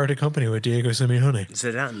team have parted company with Diego Simeone.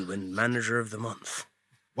 Zidane win Manager of the Month.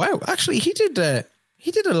 Wow, actually, he did a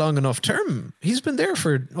long enough term. He's been there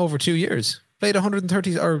for over 2 years. Played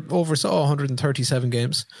 130 or oversaw 137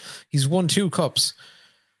 games. He's won 2 cups.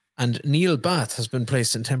 And Neil Bath has been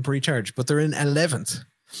placed in temporary charge, but they're in 11th.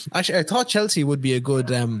 Actually, I thought Chelsea would be a good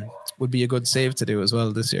save to do as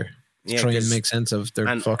well this year. To try and make sense of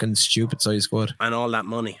their fucking stupid size squad. And all that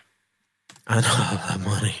money. Oh,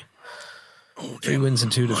 3 wins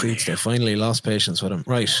and 2 defeats. They finally lost patience with him.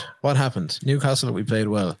 Right. What happened? Newcastle, we played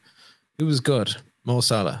well. Who was good? Mo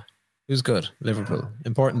Salah. Who's good? Liverpool.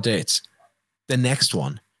 Important dates. The next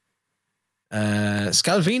one.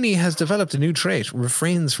 Scalvini has developed a new trait.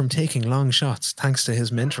 Refrains from taking long shots thanks to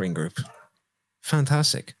his mentoring group.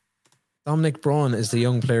 Fantastic. Dominic Braun is the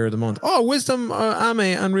young player of the month. Oh, Wisdom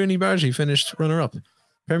Ame and Rooney Bargy finished runner-up.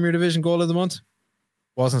 Premier Division goal of the month.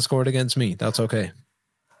 Wasn't scored against me. That's okay.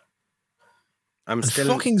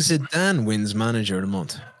 Fucking Zidane wins manager of the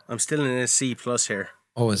month. I'm still in a C+ here.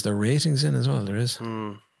 Oh, is there ratings in as well? There is.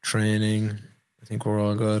 Training. I think we're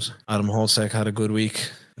all good. Adam Holsek had a good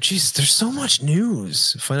week. Jeez, there's so much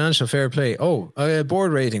news. Financial fair play. Oh,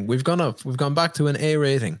 board rating. We've gone up. We've gone back to an A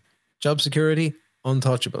rating. Job security,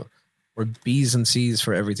 untouchable. We're B's and C's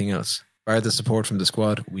for everything else. Bar the support from the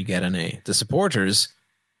squad, we get an A. The supporters,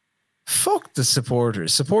 fuck the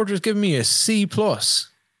supporters. Supporters give me a C+.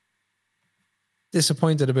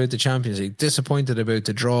 Disappointed about the Champions League. Disappointed about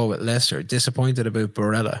the draw with Leicester. Disappointed about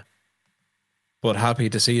Barella. But happy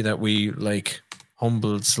to see that we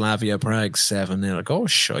humbled Slavia Prague 7-0. Oh,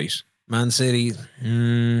 shite. Man City.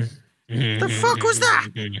 The fuck was that?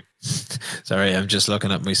 Sorry, I'm just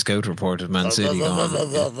looking at my scout report of Man City.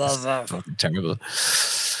 Fucking terrible.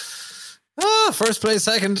 First place,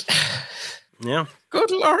 second. Yeah.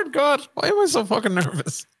 Good Lord God. Why am I so fucking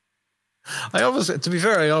nervous? To be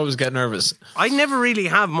fair, I always get nervous. I never really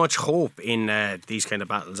have much hope in these kind of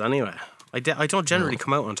battles anyway. I don't generally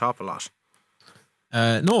come out on top a lot.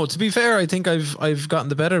 No, to be fair, I think I've gotten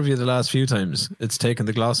the better of you the last few times. It's taken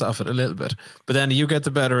the gloss off it a little bit, but then you get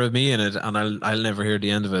the better of me in it, and I'll never hear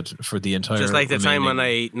the end of it for the entire. Just like the time when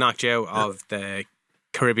I knocked you out of the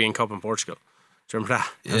Caribbean Cup in Portugal. Do you remember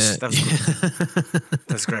that?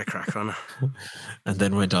 That's great crack on it. And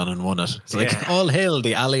then went on and won it. It's like, all hail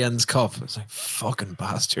the Allianz Cup. It's like, fucking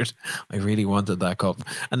bastard. I really wanted that cup.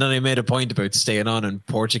 And then I made a point about staying on in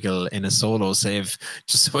Portugal in a solo save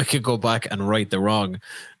just so I could go back and right the wrong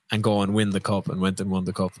and go and win the cup, and went and won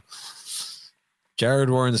the cup. Jared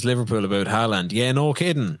warns Liverpool about Haaland. Yeah, no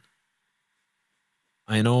kidding.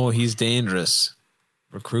 I know he's dangerous.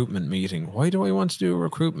 Recruitment meeting. Why do I want to do a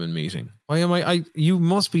recruitment meeting? Why am I you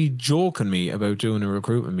must be joking me about doing a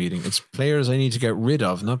recruitment meeting. It's players I need to get rid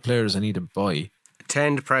of, not players I need to buy.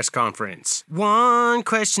 Attend press conference. One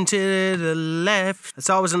question to the left. It's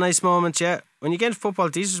always a nice moment, yeah. When you get football,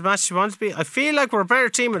 these are matches you want to be. I feel like we're a better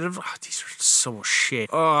team. These are so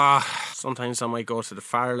shit. Sometimes I might go to the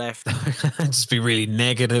far left. Just be really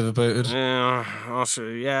negative about it. Yeah. Also,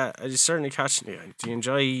 yeah, I just certainly catching you. Do you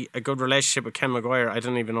enjoy a good relationship with Ken Maguire? I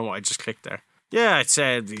don't even know what I just clicked there. Yeah, I'd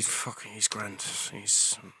say he's grand.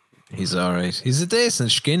 He's alright. He's a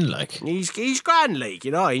decent skin, like. He's grand, like,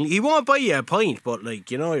 you know. He won't buy you a pint, but,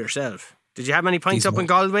 like, you know yourself. Did you have any pints up in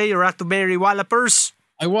Galway? You're at the Mary Wallopers?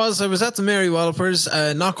 I was at the Mary Wallopers.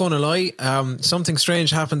 Not going to lie, something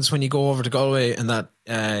strange happens when you go over to Galway, and that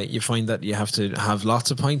you find that you have to have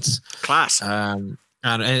lots of pints. Class. And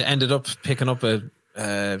I ended up picking up a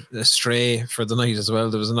stray for the night as well.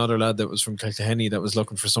 There was another lad that was from Kilkenny that was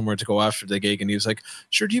looking for somewhere to go after the gig, and he was like,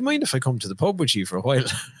 "Sure, do you mind if I come to the pub with you for a while?"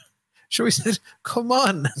 Sure, we said, "Come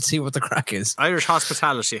on and see what the crack is." Irish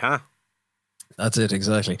hospitality, huh? That's it,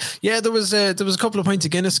 exactly. Yeah, there was a couple of pints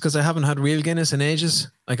of Guinness because I haven't had real Guinness in ages.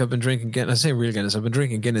 Like, I've been drinking Guinness. I say real Guinness. I've been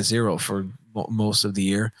drinking Guinness Zero for most of the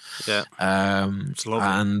year. Yeah, it's lovely.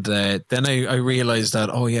 And then I realised that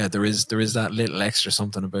there is that little extra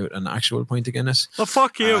something about an actual pint of Guinness. Oh,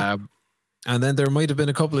 fuck you. And then there might have been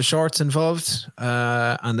a couple of shorts involved,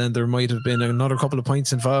 and then there might have been another couple of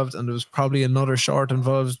pints involved, and there was probably another short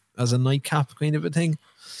involved as a nightcap kind of a thing.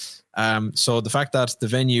 So the fact that the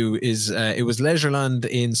venue is, it was Leisureland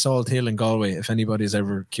in Salt Hill in Galway, if anybody's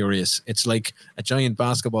ever curious. It's like a giant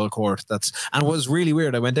basketball court and it was really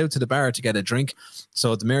weird. I went out to the bar to get a drink.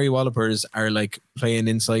 So the Mary Wallopers are like playing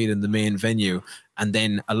inside in the main venue. And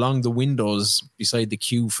then along the windows beside the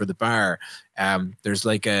queue for the bar, there's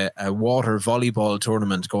like a water volleyball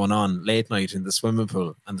tournament going on late night in the swimming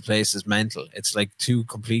pool. And the place is mental. It's like two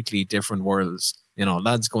completely different worlds. You know,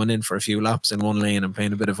 lads going in for a few laps in one lane and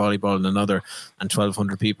playing a bit of volleyball in another, and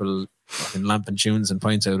 1,200 people fucking lamping tunes and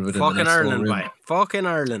pints out of it. Fucking Ireland, boy. Fucking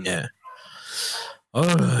Ireland. Yeah. Oh,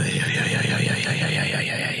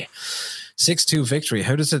 yeah. 6-2 victory.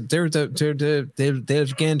 How does it?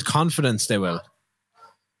 They've gained confidence. They will.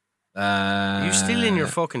 You're still in your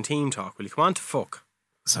fucking team talk. Will you come on to fuck?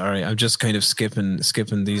 Sorry, I'm just kind of skipping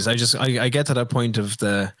these. I get to that point of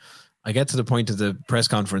the. I get to the point of the press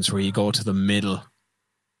conference where you go to the middle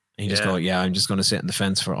and you just go, yeah, I'm just going to sit in the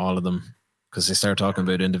fence for all of them, because they start talking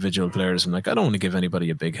about individual players. I'm like, I don't want to give anybody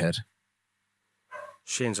a big head.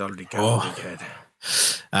 Shane's already got a big head.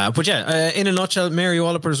 But yeah, in a nutshell, Mary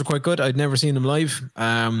Wallopers are quite good. I'd never seen them live,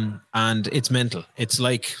 and it's mental. It's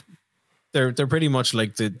like they're pretty much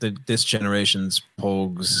like this generation's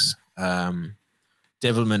Pogues,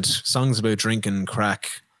 Devilment, songs about drinking,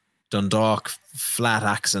 crack, Dundalk, flat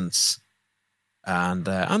accents, and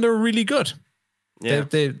they're really good. Yeah,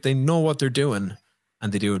 they know what they're doing,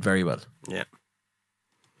 and they do it very well. Yeah,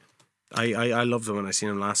 I loved them when I seen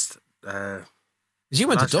them last. You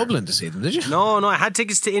went to Dublin to see them, did you? No, I had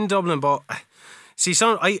tickets in Dublin, but see,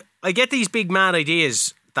 I get these big mad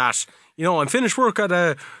ideas that, you know, I'm finished work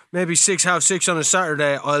at maybe 6:30 on a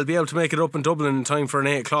Saturday. I'll be able to make it up in Dublin in time for an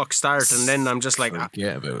 8:00 start, and then I'm just like,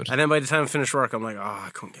 forget about it. And then by the time I finish work, I'm like,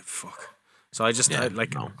 I couldn't give a fuck. So I just a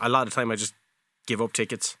lot of the time I just give up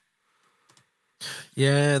tickets.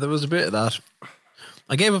 Yeah, there was a bit of that.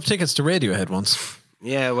 I gave up tickets to Radiohead once.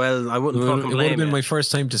 Yeah, well, I wouldn't fucking blame it would have been my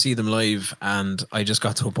first time to see them live, and I just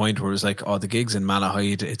got to a point where it was like, the gig's in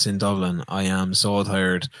Malahide, it's in Dublin. I am so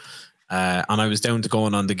tired. And I was down to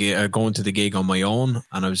going to the gig on my own,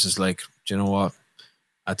 and I was just like, do you know what?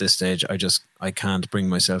 At this stage, I can't bring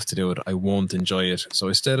myself to do it. I won't enjoy it. So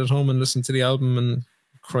I stayed at home and listened to the album and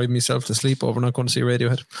cried myself to sleep over not going to see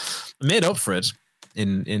Radiohead. I made up for it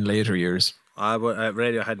in later years.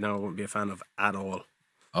 Radiohead now I wouldn't be a fan of at all.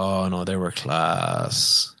 Oh no, they were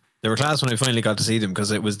class. They were class when I finally got to see them,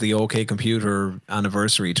 because it was the OK Computer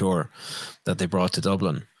anniversary tour that they brought to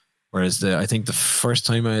Dublin. Whereas I think the first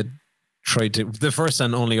time I had the first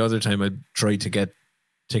and only other time I tried to get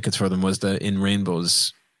tickets for them was the In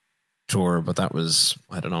Rainbows tour, but that was,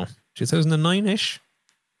 I don't know, 2009-ish.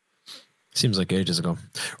 Seems like ages ago.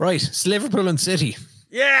 Right, it's Liverpool and City.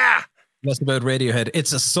 Yeah! That's about Radiohead.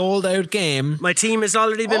 It's a sold out game. My team has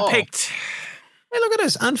already been picked. Hey, look at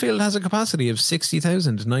this. Anfield has a capacity of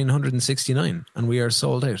 60,969 and we are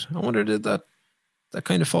sold out. I wonder, did that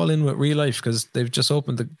kind of fall in with real life, because they've just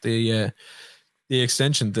opened the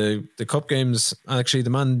extension, the cup games. Actually, the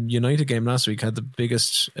Man United game last week had the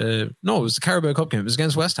biggest. It was the Carabao Cup game. It was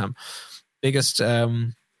against West Ham. Biggest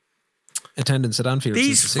attendance at Anfield.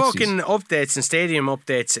 These fucking updates and stadium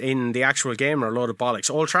updates in the actual game are a load of bollocks.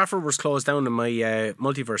 Old Trafford was closed down in my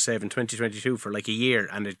multiverse save in 2022 for like a year,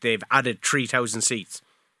 and they've added 3,000 seats.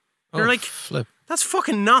 You're like, flip. That's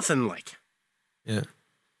fucking nothing. Like, yeah.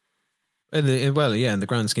 In the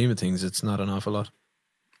grand scheme of things, it's not an awful lot.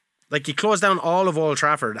 Like, you closed down all of Old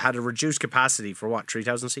Trafford, had a reduced capacity for what,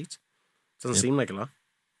 3,000 seats? Doesn't seem like a lot.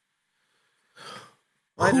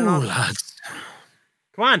 I don't know. Lads.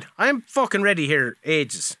 Come on, I'm fucking ready here.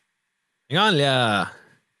 Ages. Hang on, yeah.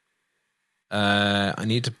 I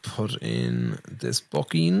need to put in this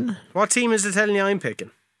booking. What team is it telling you I'm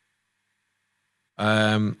picking?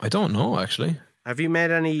 I don't know, actually. Have you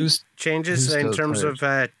made any changes in terms of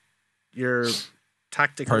your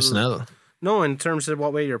tactical personnel? No, in terms of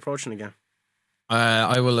what way you're approaching the game.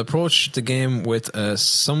 I will approach the game with a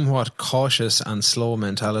somewhat cautious and slow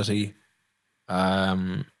mentality.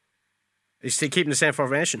 Are you still keeping the same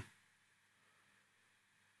formation?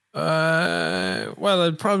 Well,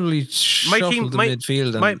 I'd probably shuffle the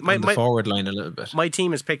midfield and the forward line a little bit. My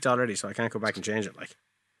team is picked already, so I can't go back and change it.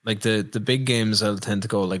 Like the big games, I'll tend to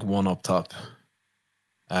go like one up top.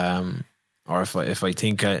 Or if I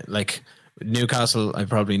think like Newcastle, I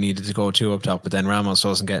probably needed to go two up top, but then Ramos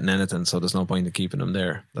wasn't getting anything, so there's no point in keeping him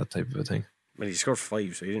there. That type of a thing. Well, he scored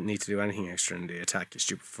 5, so you didn't need to do anything extra in the attack, you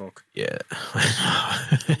stupid fuck. Yeah.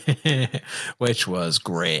 Which was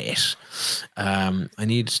great. I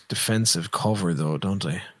need defensive cover, though, don't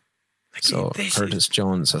I? So Curtis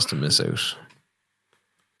Jones has to miss out.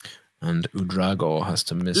 And Udrago has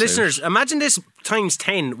to miss Listeners, out. imagine this times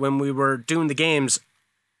 10 when we were doing the games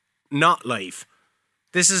not live.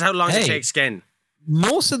 This is how long it takes again.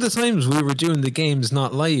 Most of the times we were doing the games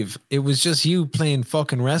not live, it was just you playing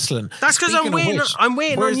fucking wrestling. That's because I'm waiting on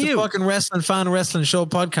you. Where's the fucking Wrestling Fan Wrestling Show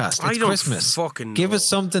podcast? It's Christmas. Give us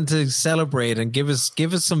something to celebrate and give us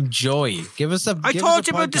some joy. I told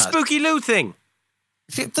you about the Spooky Lou thing.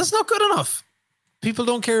 That's not good enough. People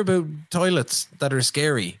don't care about toilets that are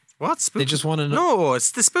scary. What? Spooky? They just want to know. No,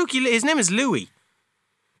 it's the Spooky Lou. His name is Louis.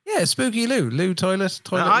 Yeah, Spooky Lou. Lou toilet.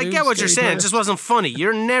 I get what you're saying. Toilet. It just wasn't funny.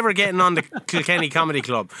 You're never getting on the Kilkenny Comedy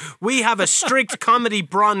Club. We have a strict comedy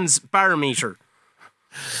bronze barometer.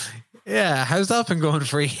 Yeah, how's that been going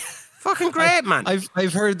for you? Fucking great, man.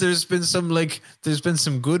 I've heard there's been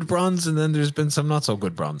some good bronze and then there's been some not so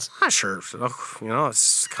good bronze. Sure. Look,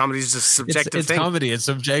 comedy's a subjective thing. It's comedy. It's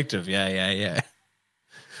subjective. Yeah.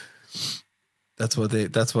 That's what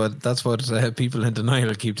people in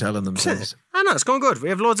denial keep telling themselves. I know, it's going good. We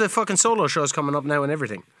have loads of fucking solo shows coming up now and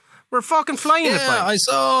everything. We're fucking flying it. Yeah, I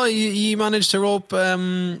saw you managed to rope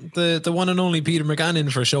the one and only Peter McGann in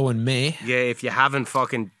for a show in May. Yeah, if you haven't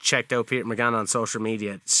fucking checked out Peter McGann on social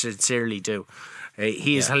media, sincerely do.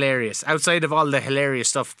 He is hilarious. Outside of all the hilarious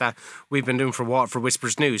stuff that we've been doing for Waterford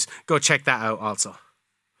Whispers News, go check that out also.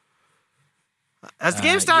 Has the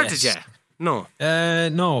game started yet? No.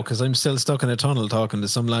 No, because I'm still stuck in a tunnel talking to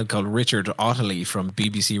some lad called Richard Ottley from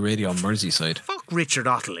BBC Radio on Merseyside. Fuck Richard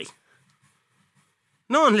Ottley.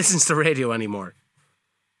 No one listens to radio anymore.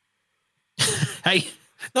 Hey,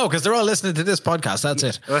 no, because they're all listening to this podcast. That's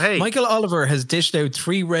it. Oh, hey. Michael Oliver has dished out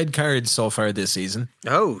 3 red cards so far this season.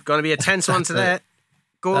 Oh, going to be a tense one today.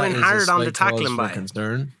 Going hard on the tackling by.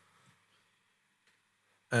 Concern.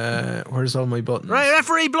 Where's all my buttons? Right,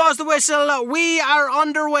 referee blows the whistle. We are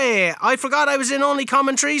underway. I forgot I was in only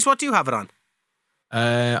commentaries. What do you have it on?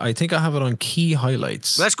 I think I have it on key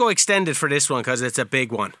highlights. Let's go extended for this one because it's a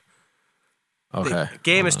big one. Okay. The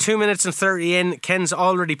game is 2 minutes and 30 in. Ken's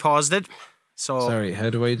already paused it. So sorry, how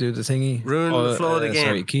do I do the thingy? Ruin the flow of the game.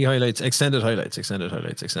 Sorry, key highlights, extended highlights.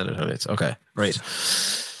 Okay, right.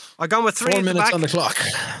 I've gone with 3 4 at the minutes back. on the clock.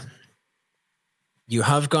 You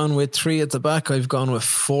have gone with 3 at the back. I've gone with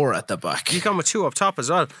 4 at the back. You've gone with 2 up top as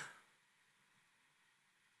well.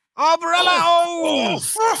 Oh, Barella!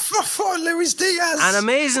 For Luis Diaz. An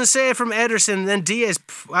amazing save from Ederson. Then Diaz,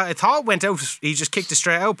 I thought went out. He just kicked it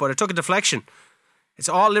straight out, but it took a deflection. It's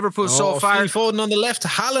all Liverpool so far. Phil Foden on the left,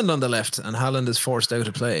 Haaland on the left, and Haaland is forced out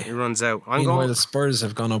of play. He runs out. Meanwhile, the Spurs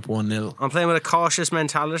have gone up 1-0. I'm playing with a cautious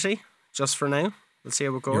mentality, just for now. Let's see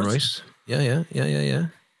how it goes. You're right. Yeah.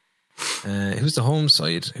 Who's the home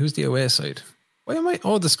side? Who's the away side? Why am I?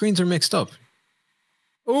 Oh, the screens are mixed up.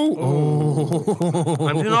 Oh.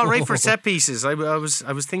 I'm doing all right for set pieces. I was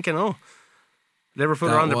thinking, Liverpool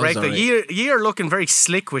are on the break. You're looking very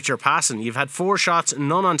slick with your passing. You've had 4 shots,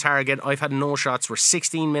 none on target. I've had no shots. We're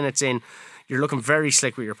 16 minutes in. You're looking very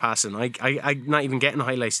slick with your passing. I'm not even getting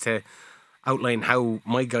highlights to outline how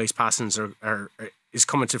my guys' passings is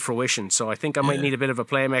coming to fruition. So I think I might need a bit of a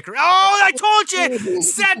playmaker. Oh, I told you!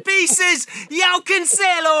 Set pieces! Yao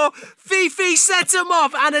Cancelo! Fifi sets him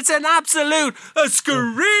up, and it's an absolute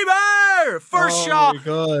screamer! First shot. My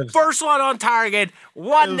God. First one on target.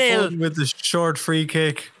 1-0. With the short free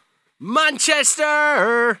kick.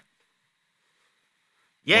 Manchester!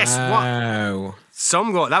 Yes. Wow. What?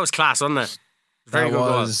 Some goal. That was class, wasn't it? Very good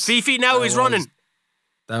goal. Fifi now is running.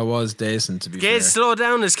 That was decent, to be fair. Gaze slow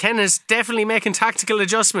down as Ken is definitely making tactical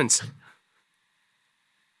adjustments.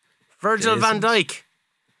 Virgil van Dijk.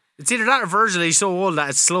 It's either that or Virgil. He's so old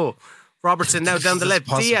that it's slow. Robertson now down the left.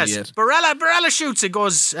 Diaz. Barella shoots. It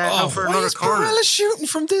goes out for another corner. Barella shooting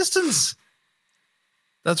from distance?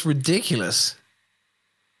 That's ridiculous.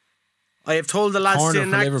 I have told the lads to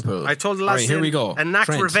enact. Liverpool. I told the lads here we go. enact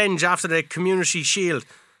revenge after the Community Shield.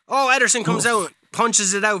 Oh, Ederson comes out,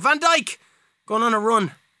 punches it out. Van Dijk going on a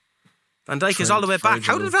run. Van Dijk is all the way back.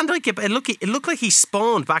 How did Van Dijk get? It looked like he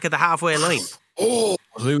spawned back at the halfway line.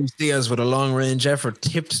 Luis Diaz with a long range effort,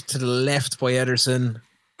 tipped to the left by Ederson.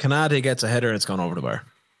 Canate gets a header. It's gone over the bar.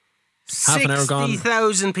 Half an hour gone.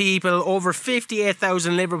 60,000 people, over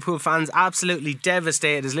 58,000 Liverpool fans, absolutely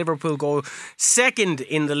devastated as Liverpool go second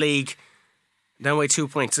in the league. Down by 2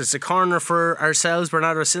 points. It's a corner for ourselves.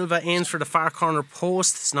 Bernardo Silva aims for the far corner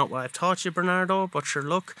post. It's not what I've taught you, Bernardo, but sure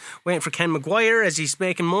look. Waiting for Ken Maguire as he's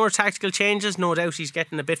making more tactical changes. No doubt he's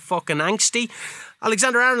getting a bit fucking angsty.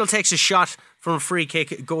 Alexander-Arnold takes a shot from a free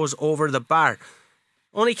kick. It goes over the bar.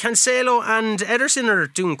 Only Cancelo and Ederson are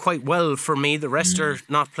doing quite well for me. The rest are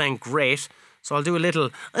not playing great. So I'll do a little,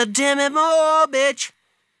 damn it, more, bitch.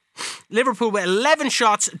 Liverpool with 11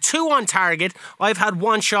 shots, 2 on target. I've had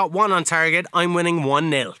 1 shot, 1 on target. I'm winning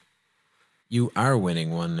 1-0. You are winning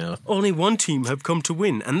 1-0. Only one team have come to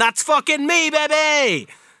win, and that's fucking me, baby!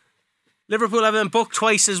 Liverpool have been booked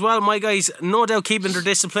twice as well. My guys, no doubt keeping their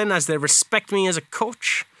discipline as they respect me as a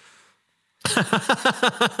coach.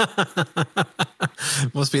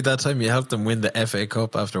 Must be that time you helped them win the FA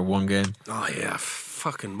Cup after 1 game. Oh yeah,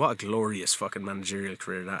 fucking what a glorious fucking managerial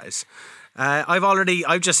career that is.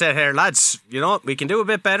 I've just said here, lads, we can do a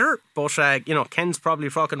bit better, but Ken's probably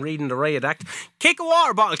fucking reading the riot act. Kick a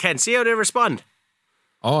water bottle, Ken, see how they respond.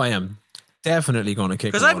 Oh, I am definitely going to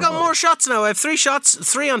kick. Because I've got more shots now. I have 3 shots,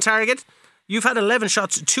 3 on target. You've had 11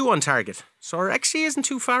 shots, 2 on target. So our XG isn't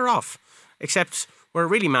too far off. Except where it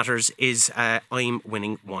really matters is I'm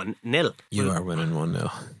winning 1-0. You are winning 1-0.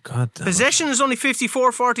 God damn. Possession is only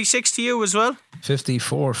 54-46 to you as well.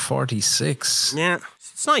 54-46. Yeah.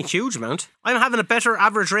 It's not a huge amount. I'm having a better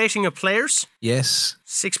average rating of players. Yes.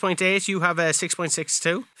 6.8. You have a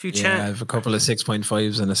 6.62. I have a couple of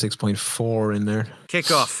 6.5s and a 6.4 in there.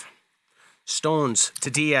 Kick off. Stones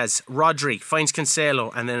to Diaz. Rodri finds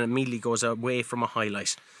Cancelo and then immediately goes away from a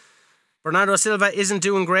highlight. Bernardo Silva isn't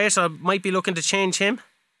doing great, so I might be looking to change him.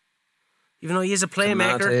 Even though he is a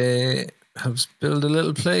playmaker. Helps build a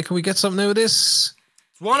little play. Can we get something out of this?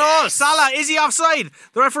 1-1. Salah, is he offside?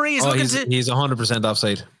 The referee is looking to... He's 100%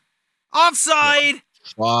 offside. Offside!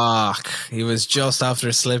 Fuck. He was just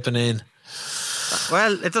after slipping in.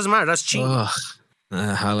 Well, it doesn't matter. That's cheating.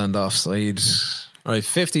 Haaland offside. All right,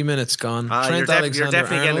 50 minutes gone. You're definitely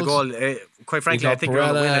getting a goal. Quite frankly, I think you're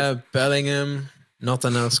going to win it. Bellingham.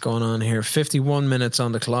 Nothing else going on here. 51 minutes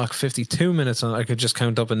on the clock. 52 minutes on. I could just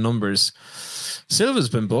count up in numbers. Silva's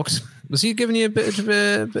been booked. Was he giving you a bit of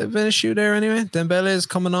an issue there anyway? Dembele is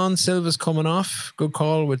coming on. Silva's coming off. Good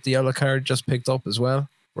call with the yellow card just picked up as well.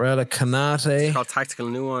 Barella, Kanate. It's called tactical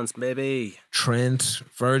nuance, baby. Trent,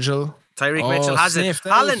 Virgil. Tyreek Mitchell has it.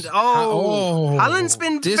 Haaland. Haaland's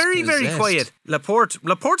been very, very quiet.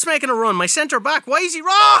 Laporte's making a run. My centre back. Why is he?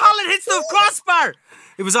 Haaland hits the crossbar.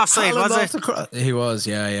 It was offside, was it? He was,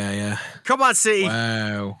 yeah. Come on, City.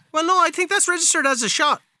 Wow. Well, no, I think that's registered as a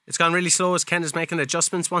shot. It's gone really slow as Ken is making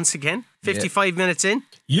adjustments once again. 55 minutes in.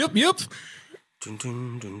 Yep. Dun,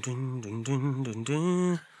 dun, dun, dun, dun, dun, dun,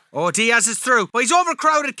 dun. Oh, Diaz is through. But he's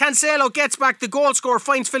overcrowded. Cancelo gets back. The goal scorer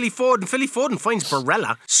finds Philly Foden. Philly Foden finds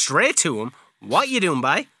Barella straight to him. What you doing,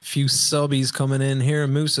 bye? Few subbies coming in here.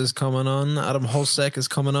 Musa's coming on. Adam Hulsek is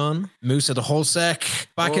coming on. Musa to Hulsek.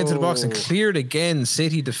 Back into the box and cleared again.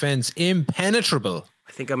 City defence impenetrable.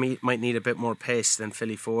 I think I might need a bit more pace than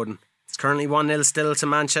Philly Foden. It's currently 1-0 still to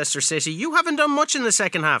Manchester City. You haven't done much in the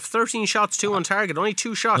second half. 13 shots, 2 on target. Only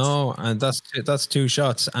 2 shots. No, and that's 2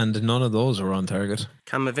 shots, and none of those are on target.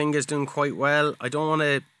 Camavinga's doing quite well. I don't want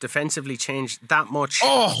to defensively change that much.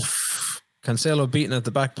 Oh, Cancelo beaten at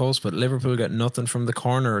the back post, but Liverpool get nothing from the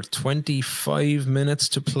corner. 25 minutes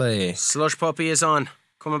to play. Slush Puppy is on.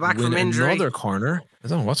 Coming back from injury. Another corner. I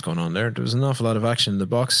don't know what's going on there. There was an awful lot of action in the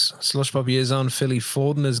box. Slush Puppy is on. Philly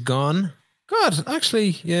Foden is gone. God,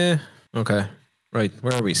 actually, yeah. Okay. Right,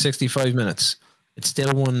 where are we? 65 minutes. It's still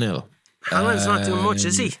 1-0. Haaland's not doing much,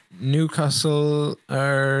 is he? Newcastle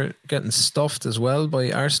are getting stuffed as well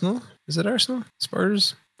by Arsenal. Is it Arsenal?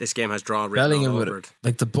 Spurs? This game has draw written all over it.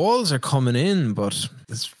 Like, the balls are coming in, but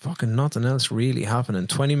there's fucking nothing else really happening.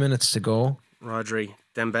 20 minutes to go. Rodri,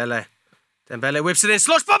 Dembele whips it in.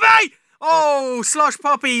 Slush Puppy! Oh, Slush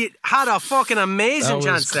Puppy had a fucking amazing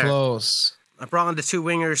chance there. That was close. I brought on the 2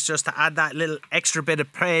 wingers just to add that little extra bit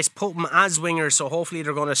of pace, put them as wingers, so hopefully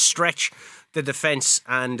they're going to stretch the defence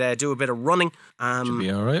and do a bit of running. Should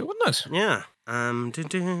be all right, wouldn't it? Yeah.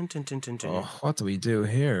 What do we do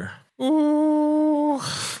here? Ooh,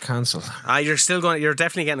 cancel. You're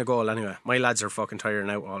definitely getting a goal anyway. My lads are fucking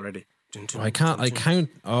tiring out already. I count.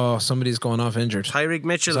 Oh, somebody's going off injured. Tyreek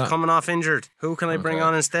Mitchell coming off injured. Who can I bring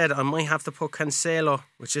on instead? I might have to put Cancelo,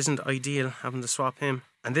 which isn't ideal, having to swap him.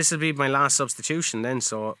 And this will be my last substitution then,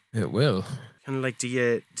 so... It will. Kind of like, do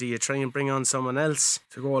you try and bring on someone else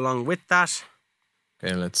to go along with that?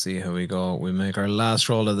 Okay, let's see how we go. We make our last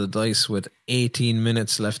roll of the dice with 18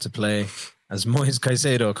 minutes left to play as Moise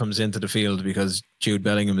Caicedo comes into the field because Jude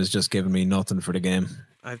Bellingham has just given me nothing for the game.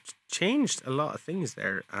 I've changed a lot of things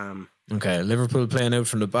there. Okay, Liverpool playing out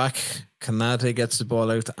from the back. Kanate gets the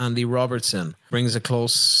ball out to Andy Robertson. Brings a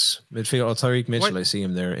close midfield. Tyreek Mitchell, I see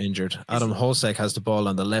him there injured. Adam Hulsek has the ball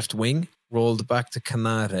on the left wing. Rolled back to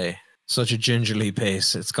Kanate. Such a gingerly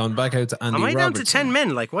pace. It's gone back out to Andy Robertson. Am I down to 10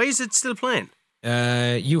 men? Like, why is it still playing?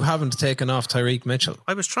 You haven't taken off Tyreek Mitchell.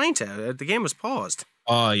 I was trying to. The game was paused.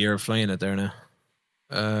 Oh, you're flying it there now.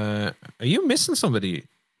 Are you missing somebody?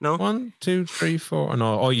 No. 1, 2, 3, 4. Oh,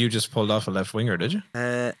 no. Oh, you just pulled off a left winger, did you?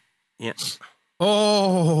 Yeah.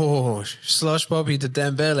 Oh, slush puppy to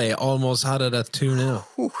Dembele. Almost had it at 2-0.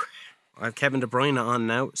 I have Kevin De Bruyne on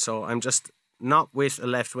now, so I'm just not with a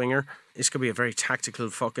left winger. This could be a very tactical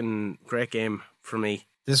fucking great game for me.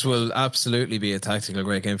 This will absolutely be a tactical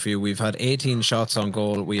great game for you. We've had 18 shots on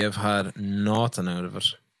goal. We have had nothing out of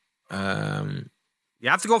it. You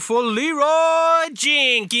have to go full Leroy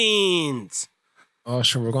Jenkins. Oh,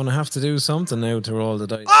 sure. We're going to have to do something now to roll the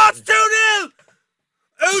dice. Oh, it's 2-0!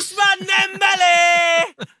 Ousmane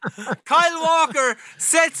Dembele! Kyle Walker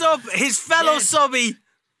sets up his fellow subby.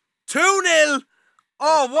 2-0.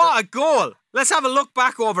 Oh, what a goal. Let's have a look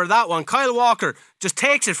back over that one. Kyle Walker just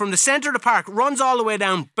takes it from the centre of the park, runs all the way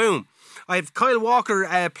down, boom. I have Kyle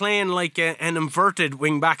Walker playing like an inverted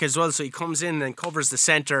wing back as well, so he comes in and covers the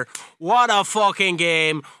centre. What a fucking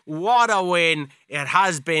game. What a win it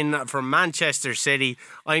has been for Manchester City.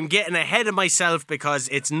 I'm getting ahead of myself because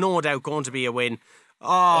it's no doubt going to be a win.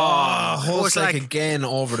 Hostek again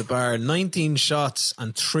over the bar. 19 shots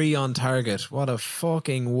and 3 on target. What a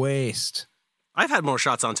fucking waste. I've had more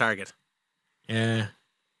shots on target. Yeah.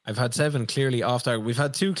 I've had 7 clearly off target. We've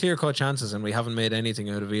had 2 clear-cut chances and we haven't made anything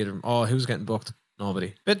out of either of them. Oh, who's getting booked?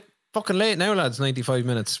 Nobody. Bit fucking late now, lads. 95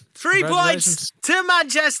 minutes. 3 points to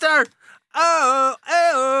Manchester. Oh.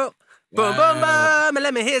 Boom, boom, boom.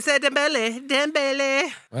 Let me hear say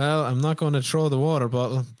Dembele. Well, I'm not going to throw the water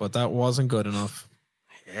bottle, but that wasn't good enough.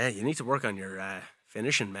 Yeah, you need to work on your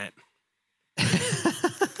finishing, mate.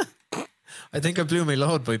 I think I blew my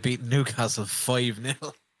load by beating Newcastle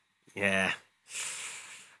 5-0. Yeah.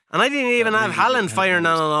 And I didn't even have Haaland firing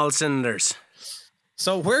on all cylinders.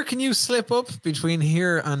 So where can you slip up between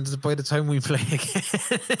here and by the time we play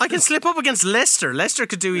again? I can slip up against Leicester. Leicester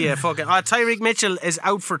could do you a fucking... Tyreek Mitchell is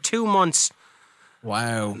out for 2 months.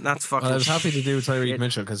 Wow. That's fucking... Well, I was happy to do Tyreek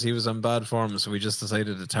Mitchell because he was on bad form, so we just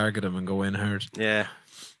decided to target him and go in hard. Yeah.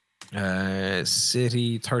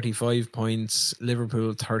 City 35 points,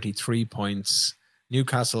 Liverpool 33 points,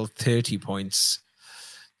 Newcastle 30 points.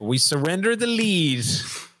 We surrender the lead.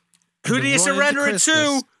 Who do you surrender it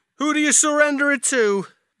to? Who do you surrender it to?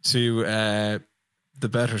 To the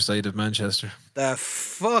better side of Manchester. The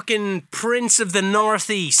fucking Prince of the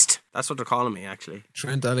Northeast. That's what they're calling me, actually.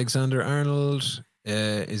 Trent Alexander-Arnold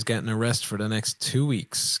is getting a rest for the next 2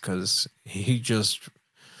 weeks because he just...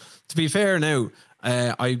 To be fair now,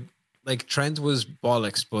 Trent was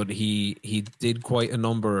bollocks, but he did quite a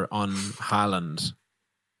number on Haaland,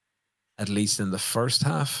 at least in the first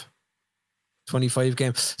half. 25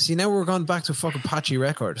 games. See, now we're going back to a fucking patchy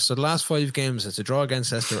record. So the last 5 games, it's a draw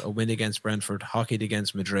against Leicester, a win against Brentford, hockeyed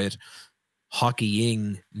against Madrid,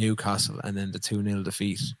 hockeying Newcastle, and then the 2-0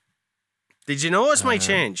 defeat. Did you notice my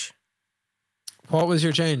change? What was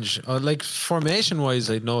your change? Formation-wise,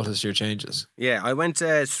 I noticed your changes. Yeah, I went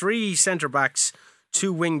 3 centre-backs,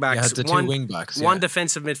 2 wing-backs. You had the 2 wing-backs, yeah. 1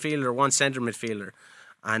 defensive midfielder, 1 centre midfielder.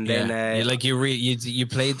 And then... you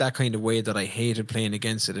played that kind of way that I hated playing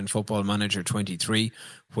against it in Football Manager 23,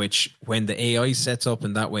 which when the AI sets up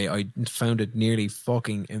in that way, I found it nearly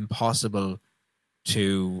fucking impossible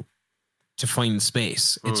to find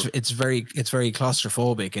space. It's very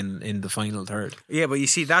claustrophobic in the final third. Yeah, but you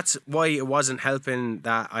see, that's why it wasn't helping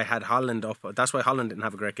that I had Haaland up. That's why Haaland didn't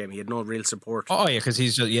have a great game. He had no real support. Oh yeah, because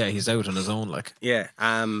he's out on his own, like. Yeah.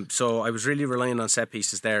 So I was really relying on set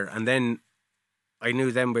pieces there, and then I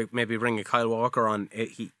knew then we maybe bringing Kyle Walker on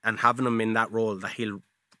and having him in that role that he'll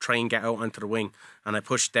try and get out onto the wing. And I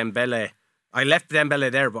pushed Dembele. I left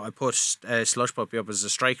Dembele there, but I put Slush Puppy up as a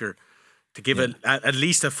striker to give it at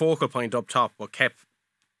least a focal point up top, but kept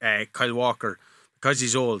Kyle Walker, because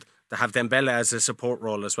he's old, to have Dembele as a support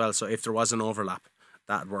role as well. So if there was an overlap,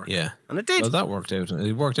 that'd work. Yeah, and it did. Well, that worked out.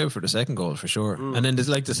 It worked out for the second goal for sure. And then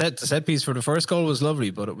the set piece for the first goal was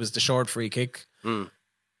lovely, but it was the short free kick.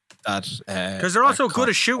 Because they're also good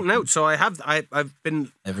at shooting out. So I've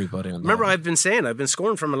been everybody on. Remember, I've been saying I've been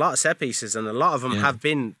scoring from a lot of set pieces, and a lot of them have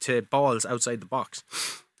been to balls outside the box.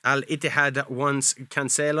 Al Ittihad wants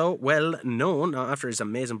Cancelo, well known after his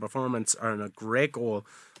amazing performance, and a great goal,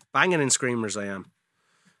 banging in screamers. I am.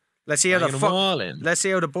 Let's see how let's see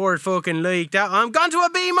how the board fucking leaked out. I'm gone to a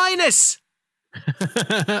B minus.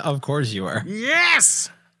 Of course you are. Yes.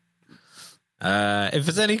 If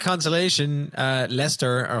it's any consolation,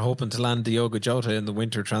 Leicester are hoping to land Diogo Jota in the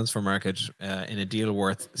winter transfer market in a deal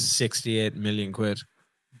worth 68 million quid.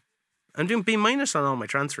 I'm doing B minus on all my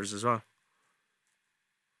transfers as well.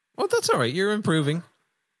 Oh, that's all right. You're improving.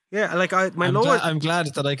 Yeah, like I'm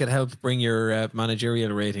glad that I could help bring your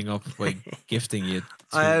managerial rating up by gifting you.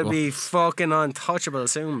 I'll be fucking untouchable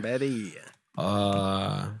soon, baby.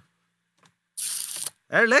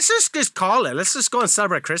 Let's just call it. Let's just go and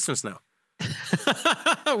celebrate Christmas now.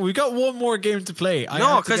 We got one more game to play.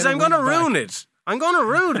 No, because I'm going to ruin it. I'm going to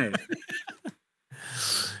ruin it.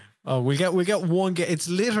 Oh, we get one game. It's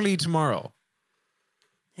literally tomorrow.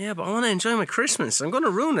 Yeah, but I want to enjoy my Christmas. I'm going to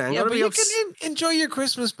ruin it. But you can enjoy your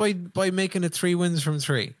Christmas by making it 3 wins from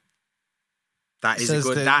 3. That is a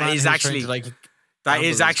good. That is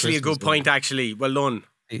actually a good point. Actually, well done.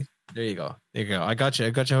 There you go. I got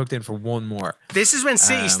you hooked in for one more. This is when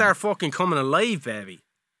City start fucking coming alive, baby.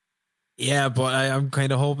 Yeah, but I'm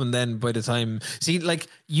kind of hoping then by the time... See, like,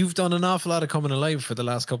 you've done an awful lot of coming alive for the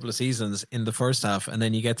last couple of seasons in the first half, and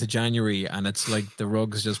then you get to January, and it's like the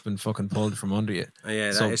rug's just been fucking pulled from under you. Oh,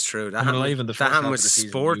 yeah, that is true. That happened with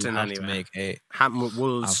Sporting anyway. Happened with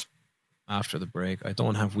Wolves. After the break. I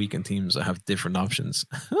don't have weekend teams. I have different options.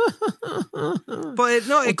 But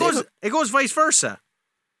it goes vice versa.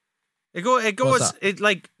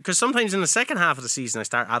 Because sometimes in the second half of the season I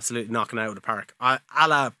start absolutely knocking it out of the park, a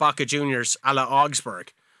la Boca Juniors, a la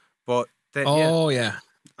Augsburg. But then,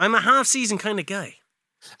 I'm a half season kind of guy.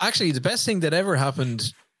 Actually, the best thing that ever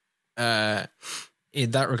happened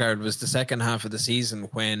in that regard was the second half of the season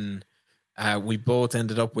when we both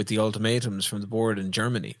ended up with the ultimatums from the board in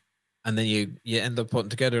Germany. And then you end up putting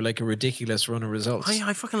together like a ridiculous run of results.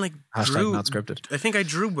 I fucking like drew. Not scripted. I think I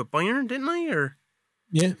drew with Bayern, didn't I? Or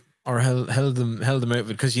yeah. Or held them out of it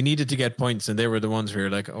because you needed to get points, and they were the ones where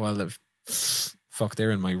you're like, oh well, fuck,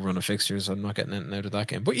 they're in my run of fixtures. I'm not getting anything out of that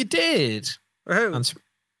game, but you did, and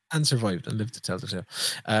survived and lived to tell the tale.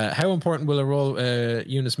 How important will a role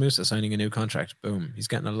Yunus Musa signing a new contract? Boom, he's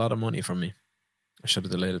getting a lot of money from me. I should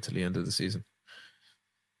have delayed it till the end of the season.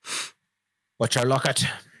 Watch our look at.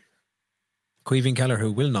 Queven Keller,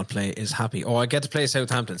 who will not play, is happy. Oh, I get to play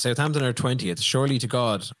Southampton. Southampton are 20th. Surely to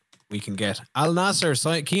God we can get Al Nasser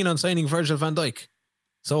keen on signing Virgil van Dijk.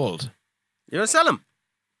 Sold. You want to sell him?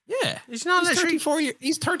 Yeah. He's 34 years.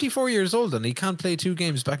 He's 34 years old and he can't play 2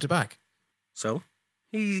 games back to back. So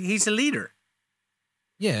he's a leader.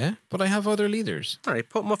 Yeah, but I have other leaders. All right,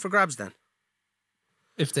 put him up for grabs then.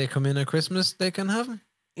 If they come in at Christmas, they can have him.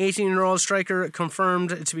 18-year-old striker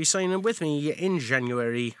confirmed to be signing with me in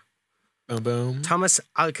January. Boom, boom. Thomas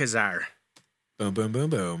Alcazar. Boom, boom, boom,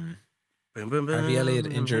 boom. Boom, boom, boom. Harvey Elliott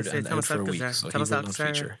injured and out for a week, so he will not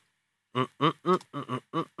feature.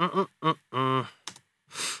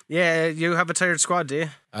 Yeah, you have a tired squad, do you?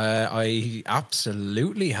 I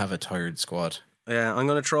absolutely have a tired squad. Yeah, I'm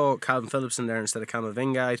going to throw Calvin Phillips in there instead of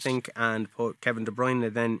Camavinga, I think, and put Kevin De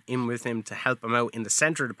Bruyne then in with him to help him out in the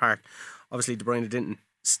centre of the park. Obviously, De Bruyne didn't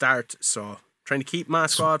start, so trying to keep my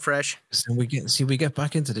squad fresh. So we get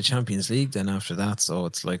back into the Champions League then after that, so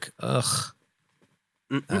it's like, ugh.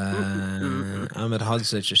 Ahmed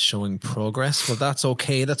Hodzic is showing progress. Well, that's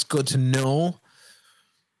okay. That's good to know.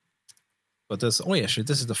 But this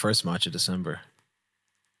is the first match of December.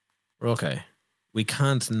 We're okay. We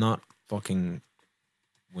can't not fucking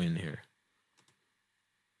win here.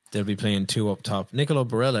 They'll be playing 2 up top. Nicolo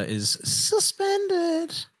Barella is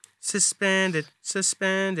suspended. See, Van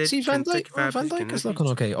Dijk is looking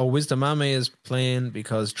okay. Oh, Wisdom Ame is playing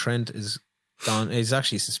because Trent is gone. He's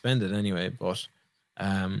actually suspended anyway, but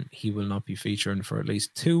he will not be featuring for at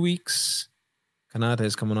least 2 weeks. Kanata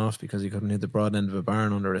is coming off because he couldn't hit the broad end of a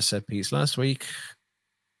barn under a set piece last week.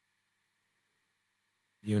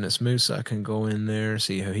 Yunus Musa can go in there,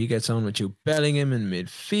 see how he gets on with you. Bellingham in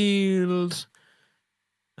midfield.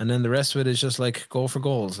 And then the rest of it is just like, go for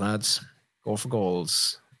goals, lads. Go for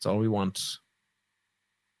goals. That's all we want.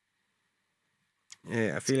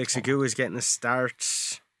 Yeah, Felix Agu is getting a start.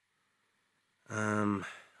 Ousmane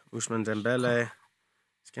Dembele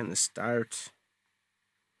is getting a start.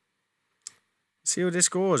 See how this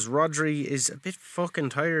goes. Rodri is a bit fucking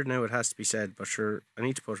tired now, it has to be said, but sure, I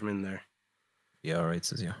need to put him in there. Yeah, alright,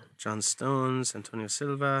 says you. John Stones, Antonio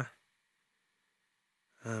Silva.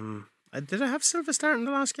 Did I have Silva starting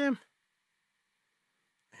the last game?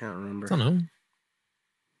 I can't remember. I don't know.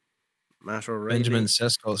 Matt O'Reilly. Benjamin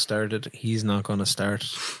Sesko started. He's not going to start.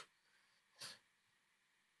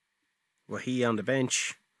 Wahi on the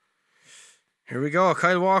bench. Here we go.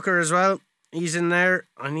 Kyle Walker as well. He's in there.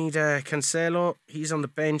 I need Cancelo. He's on the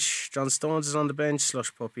bench. John Stones is on the bench.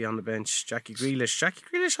 Slush Puppy on the bench. Jackie Grealish. Jackie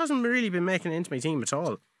Grealish hasn't really been making it into my team at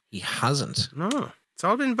all. He hasn't? No. It's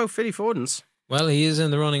all been about Philly Foden's. Well, he is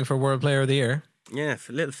in the running for World Player of the Year. Yeah,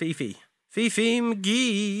 for little Fifi. Fifi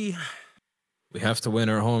McGee. We have to win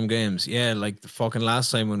our home games. Yeah, like the fucking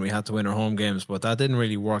last time when we had to win our home games, but that didn't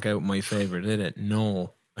really work out in my favour, did it?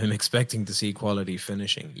 No. I'm expecting to see quality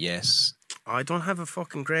finishing. Yes. I don't have a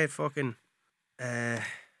fucking great fucking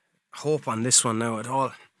hope on this one now at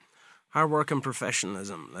all. Hard work and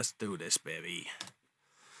professionalism. Let's do this, baby.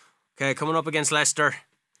 Okay, coming up against Leicester.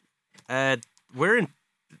 They're in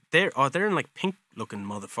like pink looking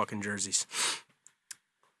motherfucking jerseys.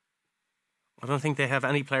 I don't think they have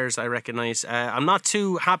any players I recognise. I'm not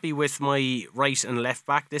too happy with my right and left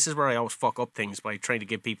back. This is where I always fuck up things by trying to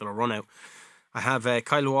give people a run out. I have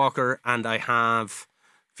Kyle Walker and I have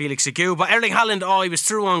Felix Agu. But Erling Haaland, he was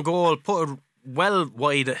through on goal, put it well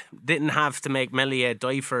wide. Didn't have to make Melia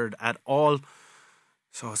die for it at all.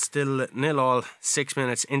 So it's still 0-0, 6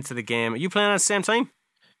 minutes into the game. Are you playing at the same time?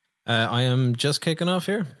 I am just kicking off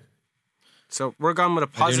here. So we're going with a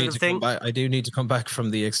positive thing. I do need to come back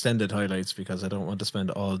from the extended highlights because I don't want to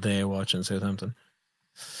spend all day watching Southampton.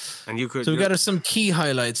 And you could. So we got some key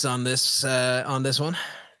highlights on this one.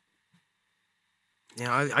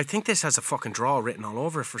 Yeah, I think this has a fucking draw written all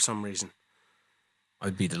over it for some reason.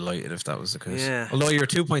 I'd be delighted if that was the case. Yeah. Although you're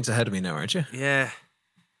 2 points ahead of me now, aren't you? Yeah.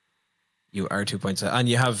 You are 2 points ahead. And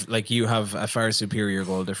you have a far superior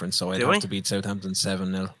goal difference, so I'd have to beat Southampton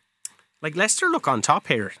 7-0. Like Leicester look on top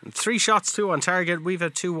here. 3 shots, 2 on target. We've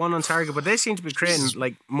had 2-1 on target, but they seem to be creating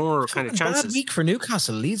like more kind of chances. Bad week for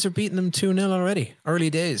Newcastle. Leeds are beating them 2-0 already. Early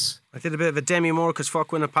days. I did a bit of a Demi Moore because fuck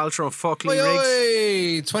Gwyneth Paltrow and fuck Lee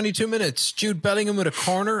Riggs. 22 minutes. Jude Bellingham with a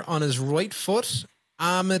corner on his right foot.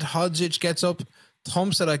 Ahmed Hodzic gets up,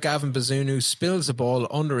 thumps it at Gavin Bazunu, spills the ball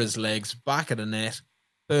under his legs, back of the net.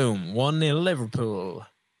 Boom. 1-0 Liverpool.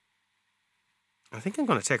 I think I'm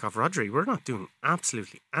going to take off Rodri. We're not doing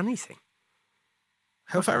absolutely anything.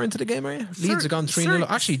 How far into the game are you? Leeds have gone 3-0.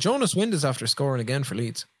 Actually, Jonas Wind is after scoring again for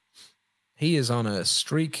Leeds. He is on a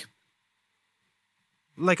streak.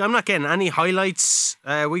 Like, I'm not getting any highlights.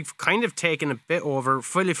 We've kind of taken a bit over.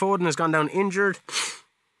 Philly Foden has gone down injured.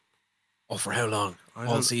 Oh, for how long?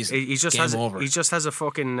 All season. He just has a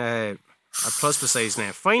fucking a plus beside his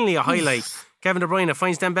name. Finally, a highlight. Kevin De Bruyne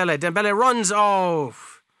finds Dembele. Dembele runs. Oh,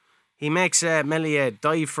 he makes Melia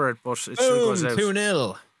dive for it, but it still goes out.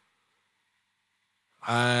 2-0.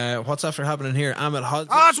 What's after happening here? Ahmed Hodzic.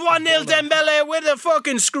 It's 1-0 Dembele with a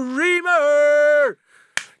fucking screamer.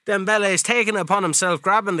 Dembele is taking it upon himself,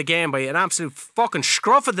 grabbing the game by an absolute fucking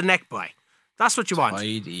scruff of the neck by. That's what you want.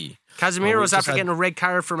 Casemiro's after getting a red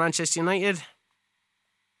card for Manchester United.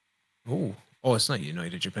 Oh, it's not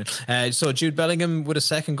United you're playing. So Jude Bellingham with a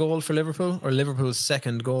second goal for Liverpool, or Liverpool's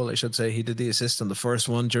second goal, I should say. He did the assist on the first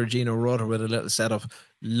one. Jorginho Rutter with a little setup.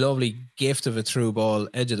 Lovely gift of a through ball,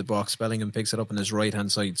 edge of the box. Bellingham picks it up on his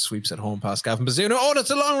right-hand side, sweeps it home past Gavin Bazunu. Oh,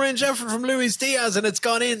 that's a long-range effort from Luis Diaz, and it's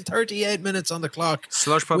gone in. 38 minutes on the clock.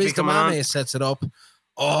 Slush puppy coming on. Sets it up.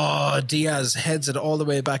 Oh, Diaz heads it all the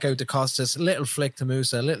way back out to Costas. Little flick to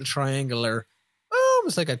Musa, little triangular. It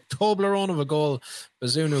was like a Toblerone of a goal.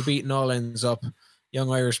 Bazunu beaten all ends up.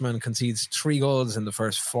 Young Irishman concedes 3 goals in the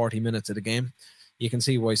first 40 minutes of the game. You can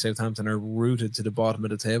see why Southampton are rooted to the bottom of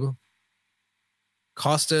the table.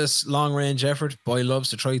 Costas, long range effort. Boy loves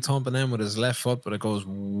to try thumping them with his left foot, but it goes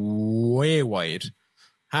way wide.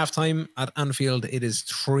 Half time at Anfield, it is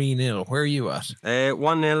 3-0. Where are you at?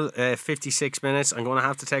 1-0, 56 minutes. I'm going to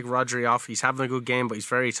have to take Rodri off. He's having a good game, but he's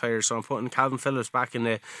very tired. So I'm putting Calvin Phillips back in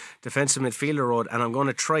the defensive midfielder role, and I'm going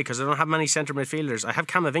to try, because I don't have many centre midfielders. I have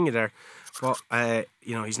Camavinga there, but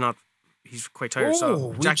he's quite tired.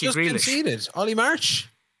 So Jackie Grealish. Conceded. Ollie March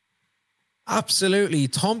absolutely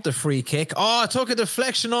thumped the free kick. Took a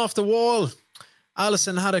deflection off the wall.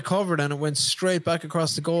 Allison had it covered and it went straight back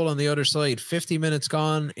across the goal on the other side. 50 minutes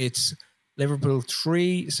gone. It's Liverpool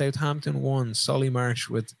 3, Southampton 1. Solly March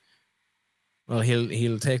with, well,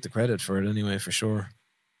 he'll take the credit for it anyway, for sure.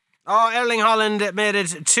 Erling Haaland made it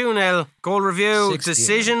 2-0. Goal review.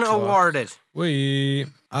 Decision awarded.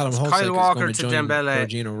 Adam Hulsek Kyle Walker is to going to join Dembele.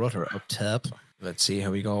 Jorginho Rutter up top. Let's see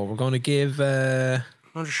how we go. We're going to give...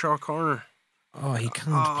 Another short corner. He can't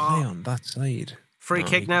play on that side. Free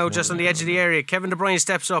kick now, just on the edge of the area. Kevin De Bruyne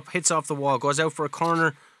steps up, hits off the wall, goes out for a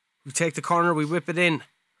corner. We take the corner, we whip it in.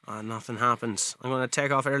 Nothing happens. I'm going to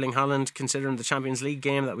take off Erling Haaland, considering the Champions League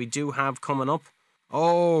game that we do have coming up.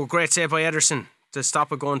 Great save by Ederson to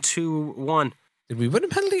stop it going 2-1. Did we win a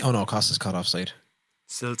penalty? Oh no, Costas caught offside.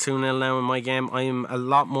 Still 2-0 now in my game. I'm a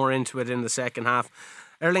lot more into it in the second half.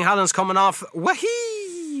 Erling Haaland's coming off.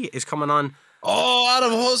 Wahee is coming on.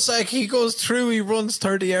 Adam Hulsek, he goes through, he runs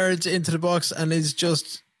 30 yards into the box and is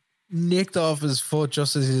just nicked off his foot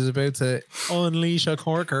just as he's about to unleash a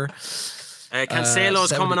corker.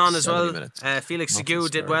 Cancelo's coming on as well. Felix Agu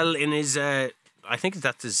did well in his, I think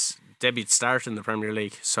that's his debut start in the Premier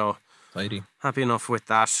League. So happy enough with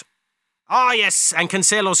that. Yes, and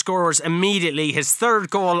Cancelo scores immediately his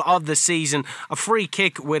 3rd goal of the season. A free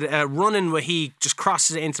kick with a running Wahee, just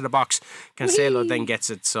crosses it into the box. Cancelo then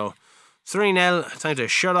gets it, so 3-0, time to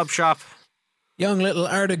shut up shop. Young little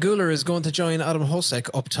Arda Güler is going to join Adam Hosek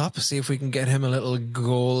up top. See if we can get him a little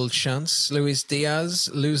goal chance. Luis Diaz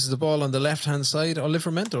loses the ball on the left-hand side.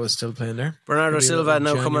 Livramento is still playing there. Bernardo Silva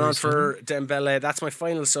now coming on for Dembele. That's my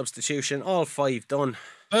final substitution. All 5 done.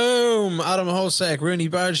 Boom! Adam Hosek, Rooney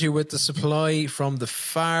Bargy with the supply from the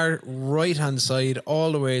far right-hand side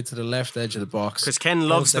all the way to the left edge of the box. Because Ken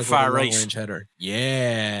loves the far right. Header.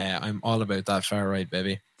 Yeah, I'm all about that far right,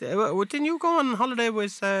 baby. Didn't you go on holiday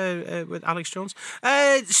with Alex Jones?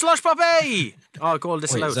 Slush Poppy! Oh, goal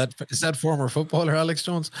disallowed. Wait, is that former footballer Alex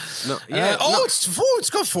Jones? No. Yeah. It's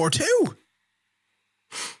got 4-2.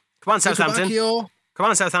 Come on, Southampton. Come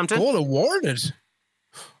on, Southampton. Goal awarded.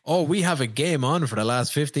 Oh, we have a game on for the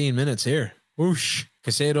last 15 minutes here. Whoosh.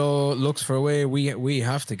 Caicedo looks for a way. We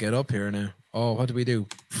have to get up here now. Oh, what do we do?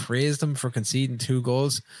 Praise them for conceding 2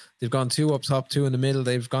 goals. They've gone 2 up top, 2 in the middle.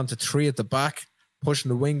 They've gone to 3 at the back, pushing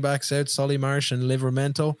the wing backs out. Solly Marsh and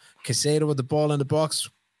Livramento. Caicedo with the ball in the box.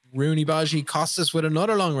 Rooney Baji, Costas with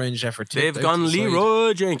another long range effort. They've gone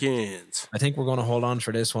Leroy Jenkins. I think we're going to hold on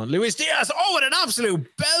for this one. Luis Diaz. Oh, with an absolute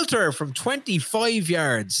belter from 25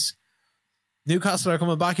 yards. Newcastle are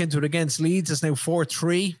coming back into it against Leeds. It's now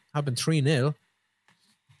 4-3. Happened 3-0.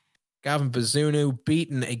 Gavin Bazunu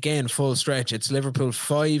beaten again, full stretch. It's Liverpool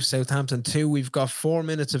 5, Southampton 2. We've got 4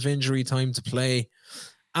 minutes of injury time to play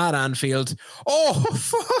at Anfield. Oh,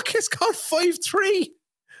 fuck. It's got 5-3.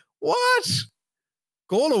 What?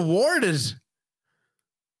 Goal awarded.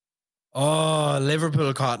 Oh,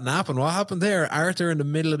 Liverpool caught napping. What happened there? Arthur in the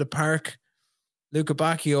middle of the park. Luca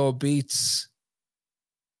Bacchio beats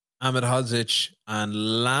Ahmed Hodzic and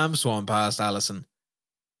Lamswan past Allison.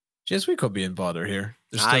 Jeez, we could be in bother here.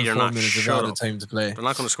 There's still 4 minutes of added time to play. They're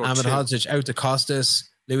not going to score. Ahmed Hodzic out to Costas.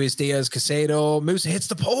 Luis Diaz, Caicedo. Musa hits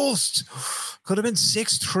the post. Could have been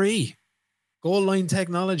 6-3. Goal line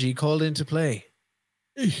technology called into play.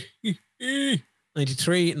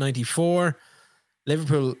 93, 94.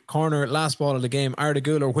 Liverpool corner, last ball of the game. Arda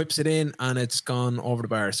Güler whips it in and it's gone over the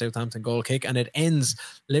bar. Southampton goal kick, and it ends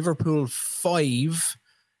Liverpool 5,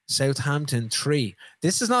 Southampton 3.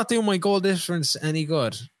 This is not doing my goal difference any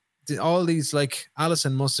good. All these, like,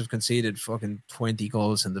 Alisson must have conceded fucking 20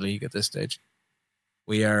 goals in the league at this stage.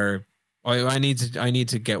 We are. I need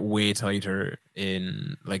to get way tighter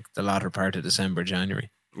in like the latter part of December,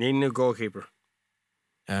 January. Need a new goalkeeper.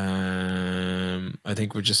 I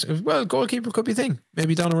think we're just goalkeeper could be a thing.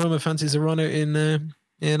 Maybe Donnarumma fancies a run out in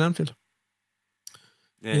Anfield.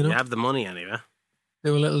 Yeah, you have the money anyway.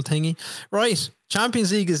 Do a little thingy. Right.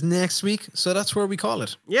 Champions League is next week, so that's where we call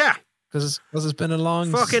it. Yeah. Because it's been a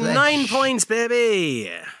long fucking 9 points,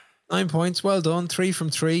 baby. 9 points, well done. 3 from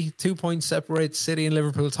 3. 2 points separate City and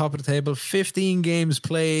Liverpool top of the table. 15 games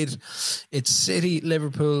played. It's City,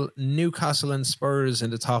 Liverpool, Newcastle and Spurs in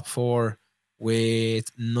the top 4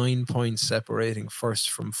 with 9 points separating first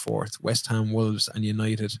from fourth. West Ham, Wolves and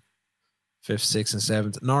United 5th, 6th and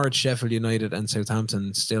 7th. Norwich, Sheffield United and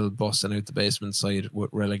Southampton still busting out the basement side with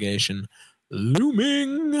relegation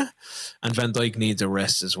looming. And Van Dijk needs a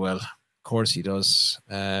rest as well. Of course he does.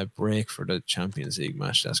 Break for the Champions League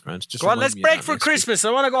match. That's grand. Just go on, let's break for Christmas.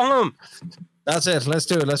 I want to go home. That's it. Let's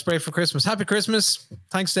do it. Let's break for Christmas. Happy Christmas.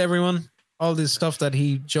 Thanks to everyone. All this stuff that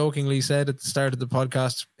he jokingly said at the start of the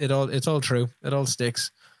podcast, it's all true. It all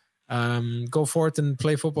sticks. Go forth and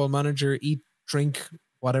play Football Manager, eat, drink,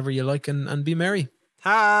 whatever you like, and be merry.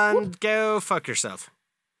 And go fuck yourself.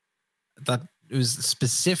 That was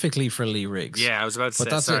specifically for Lee Riggs. Yeah, I was about to say,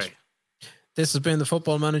 that's sorry. It. This has been the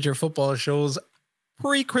Football Manager Football Show's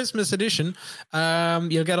pre-Christmas edition.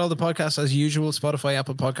 You'll get all the podcasts as usual. Spotify,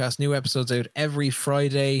 Apple Podcasts, new episodes out every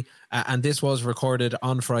Friday. And this was recorded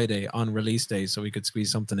on Friday on release day, so we could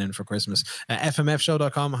squeeze something in for Christmas.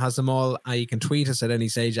 FMFshow.com has them all. You can tweet us at any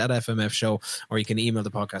stage at FMF Show, or you can email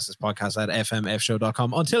the podcast as podcast at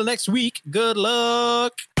FMFshow.com. Until next week, good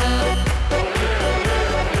luck.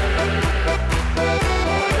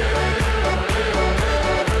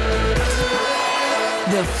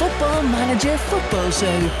 The Football Manager Football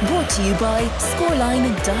Show, brought to you by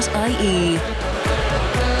scoreline.ie.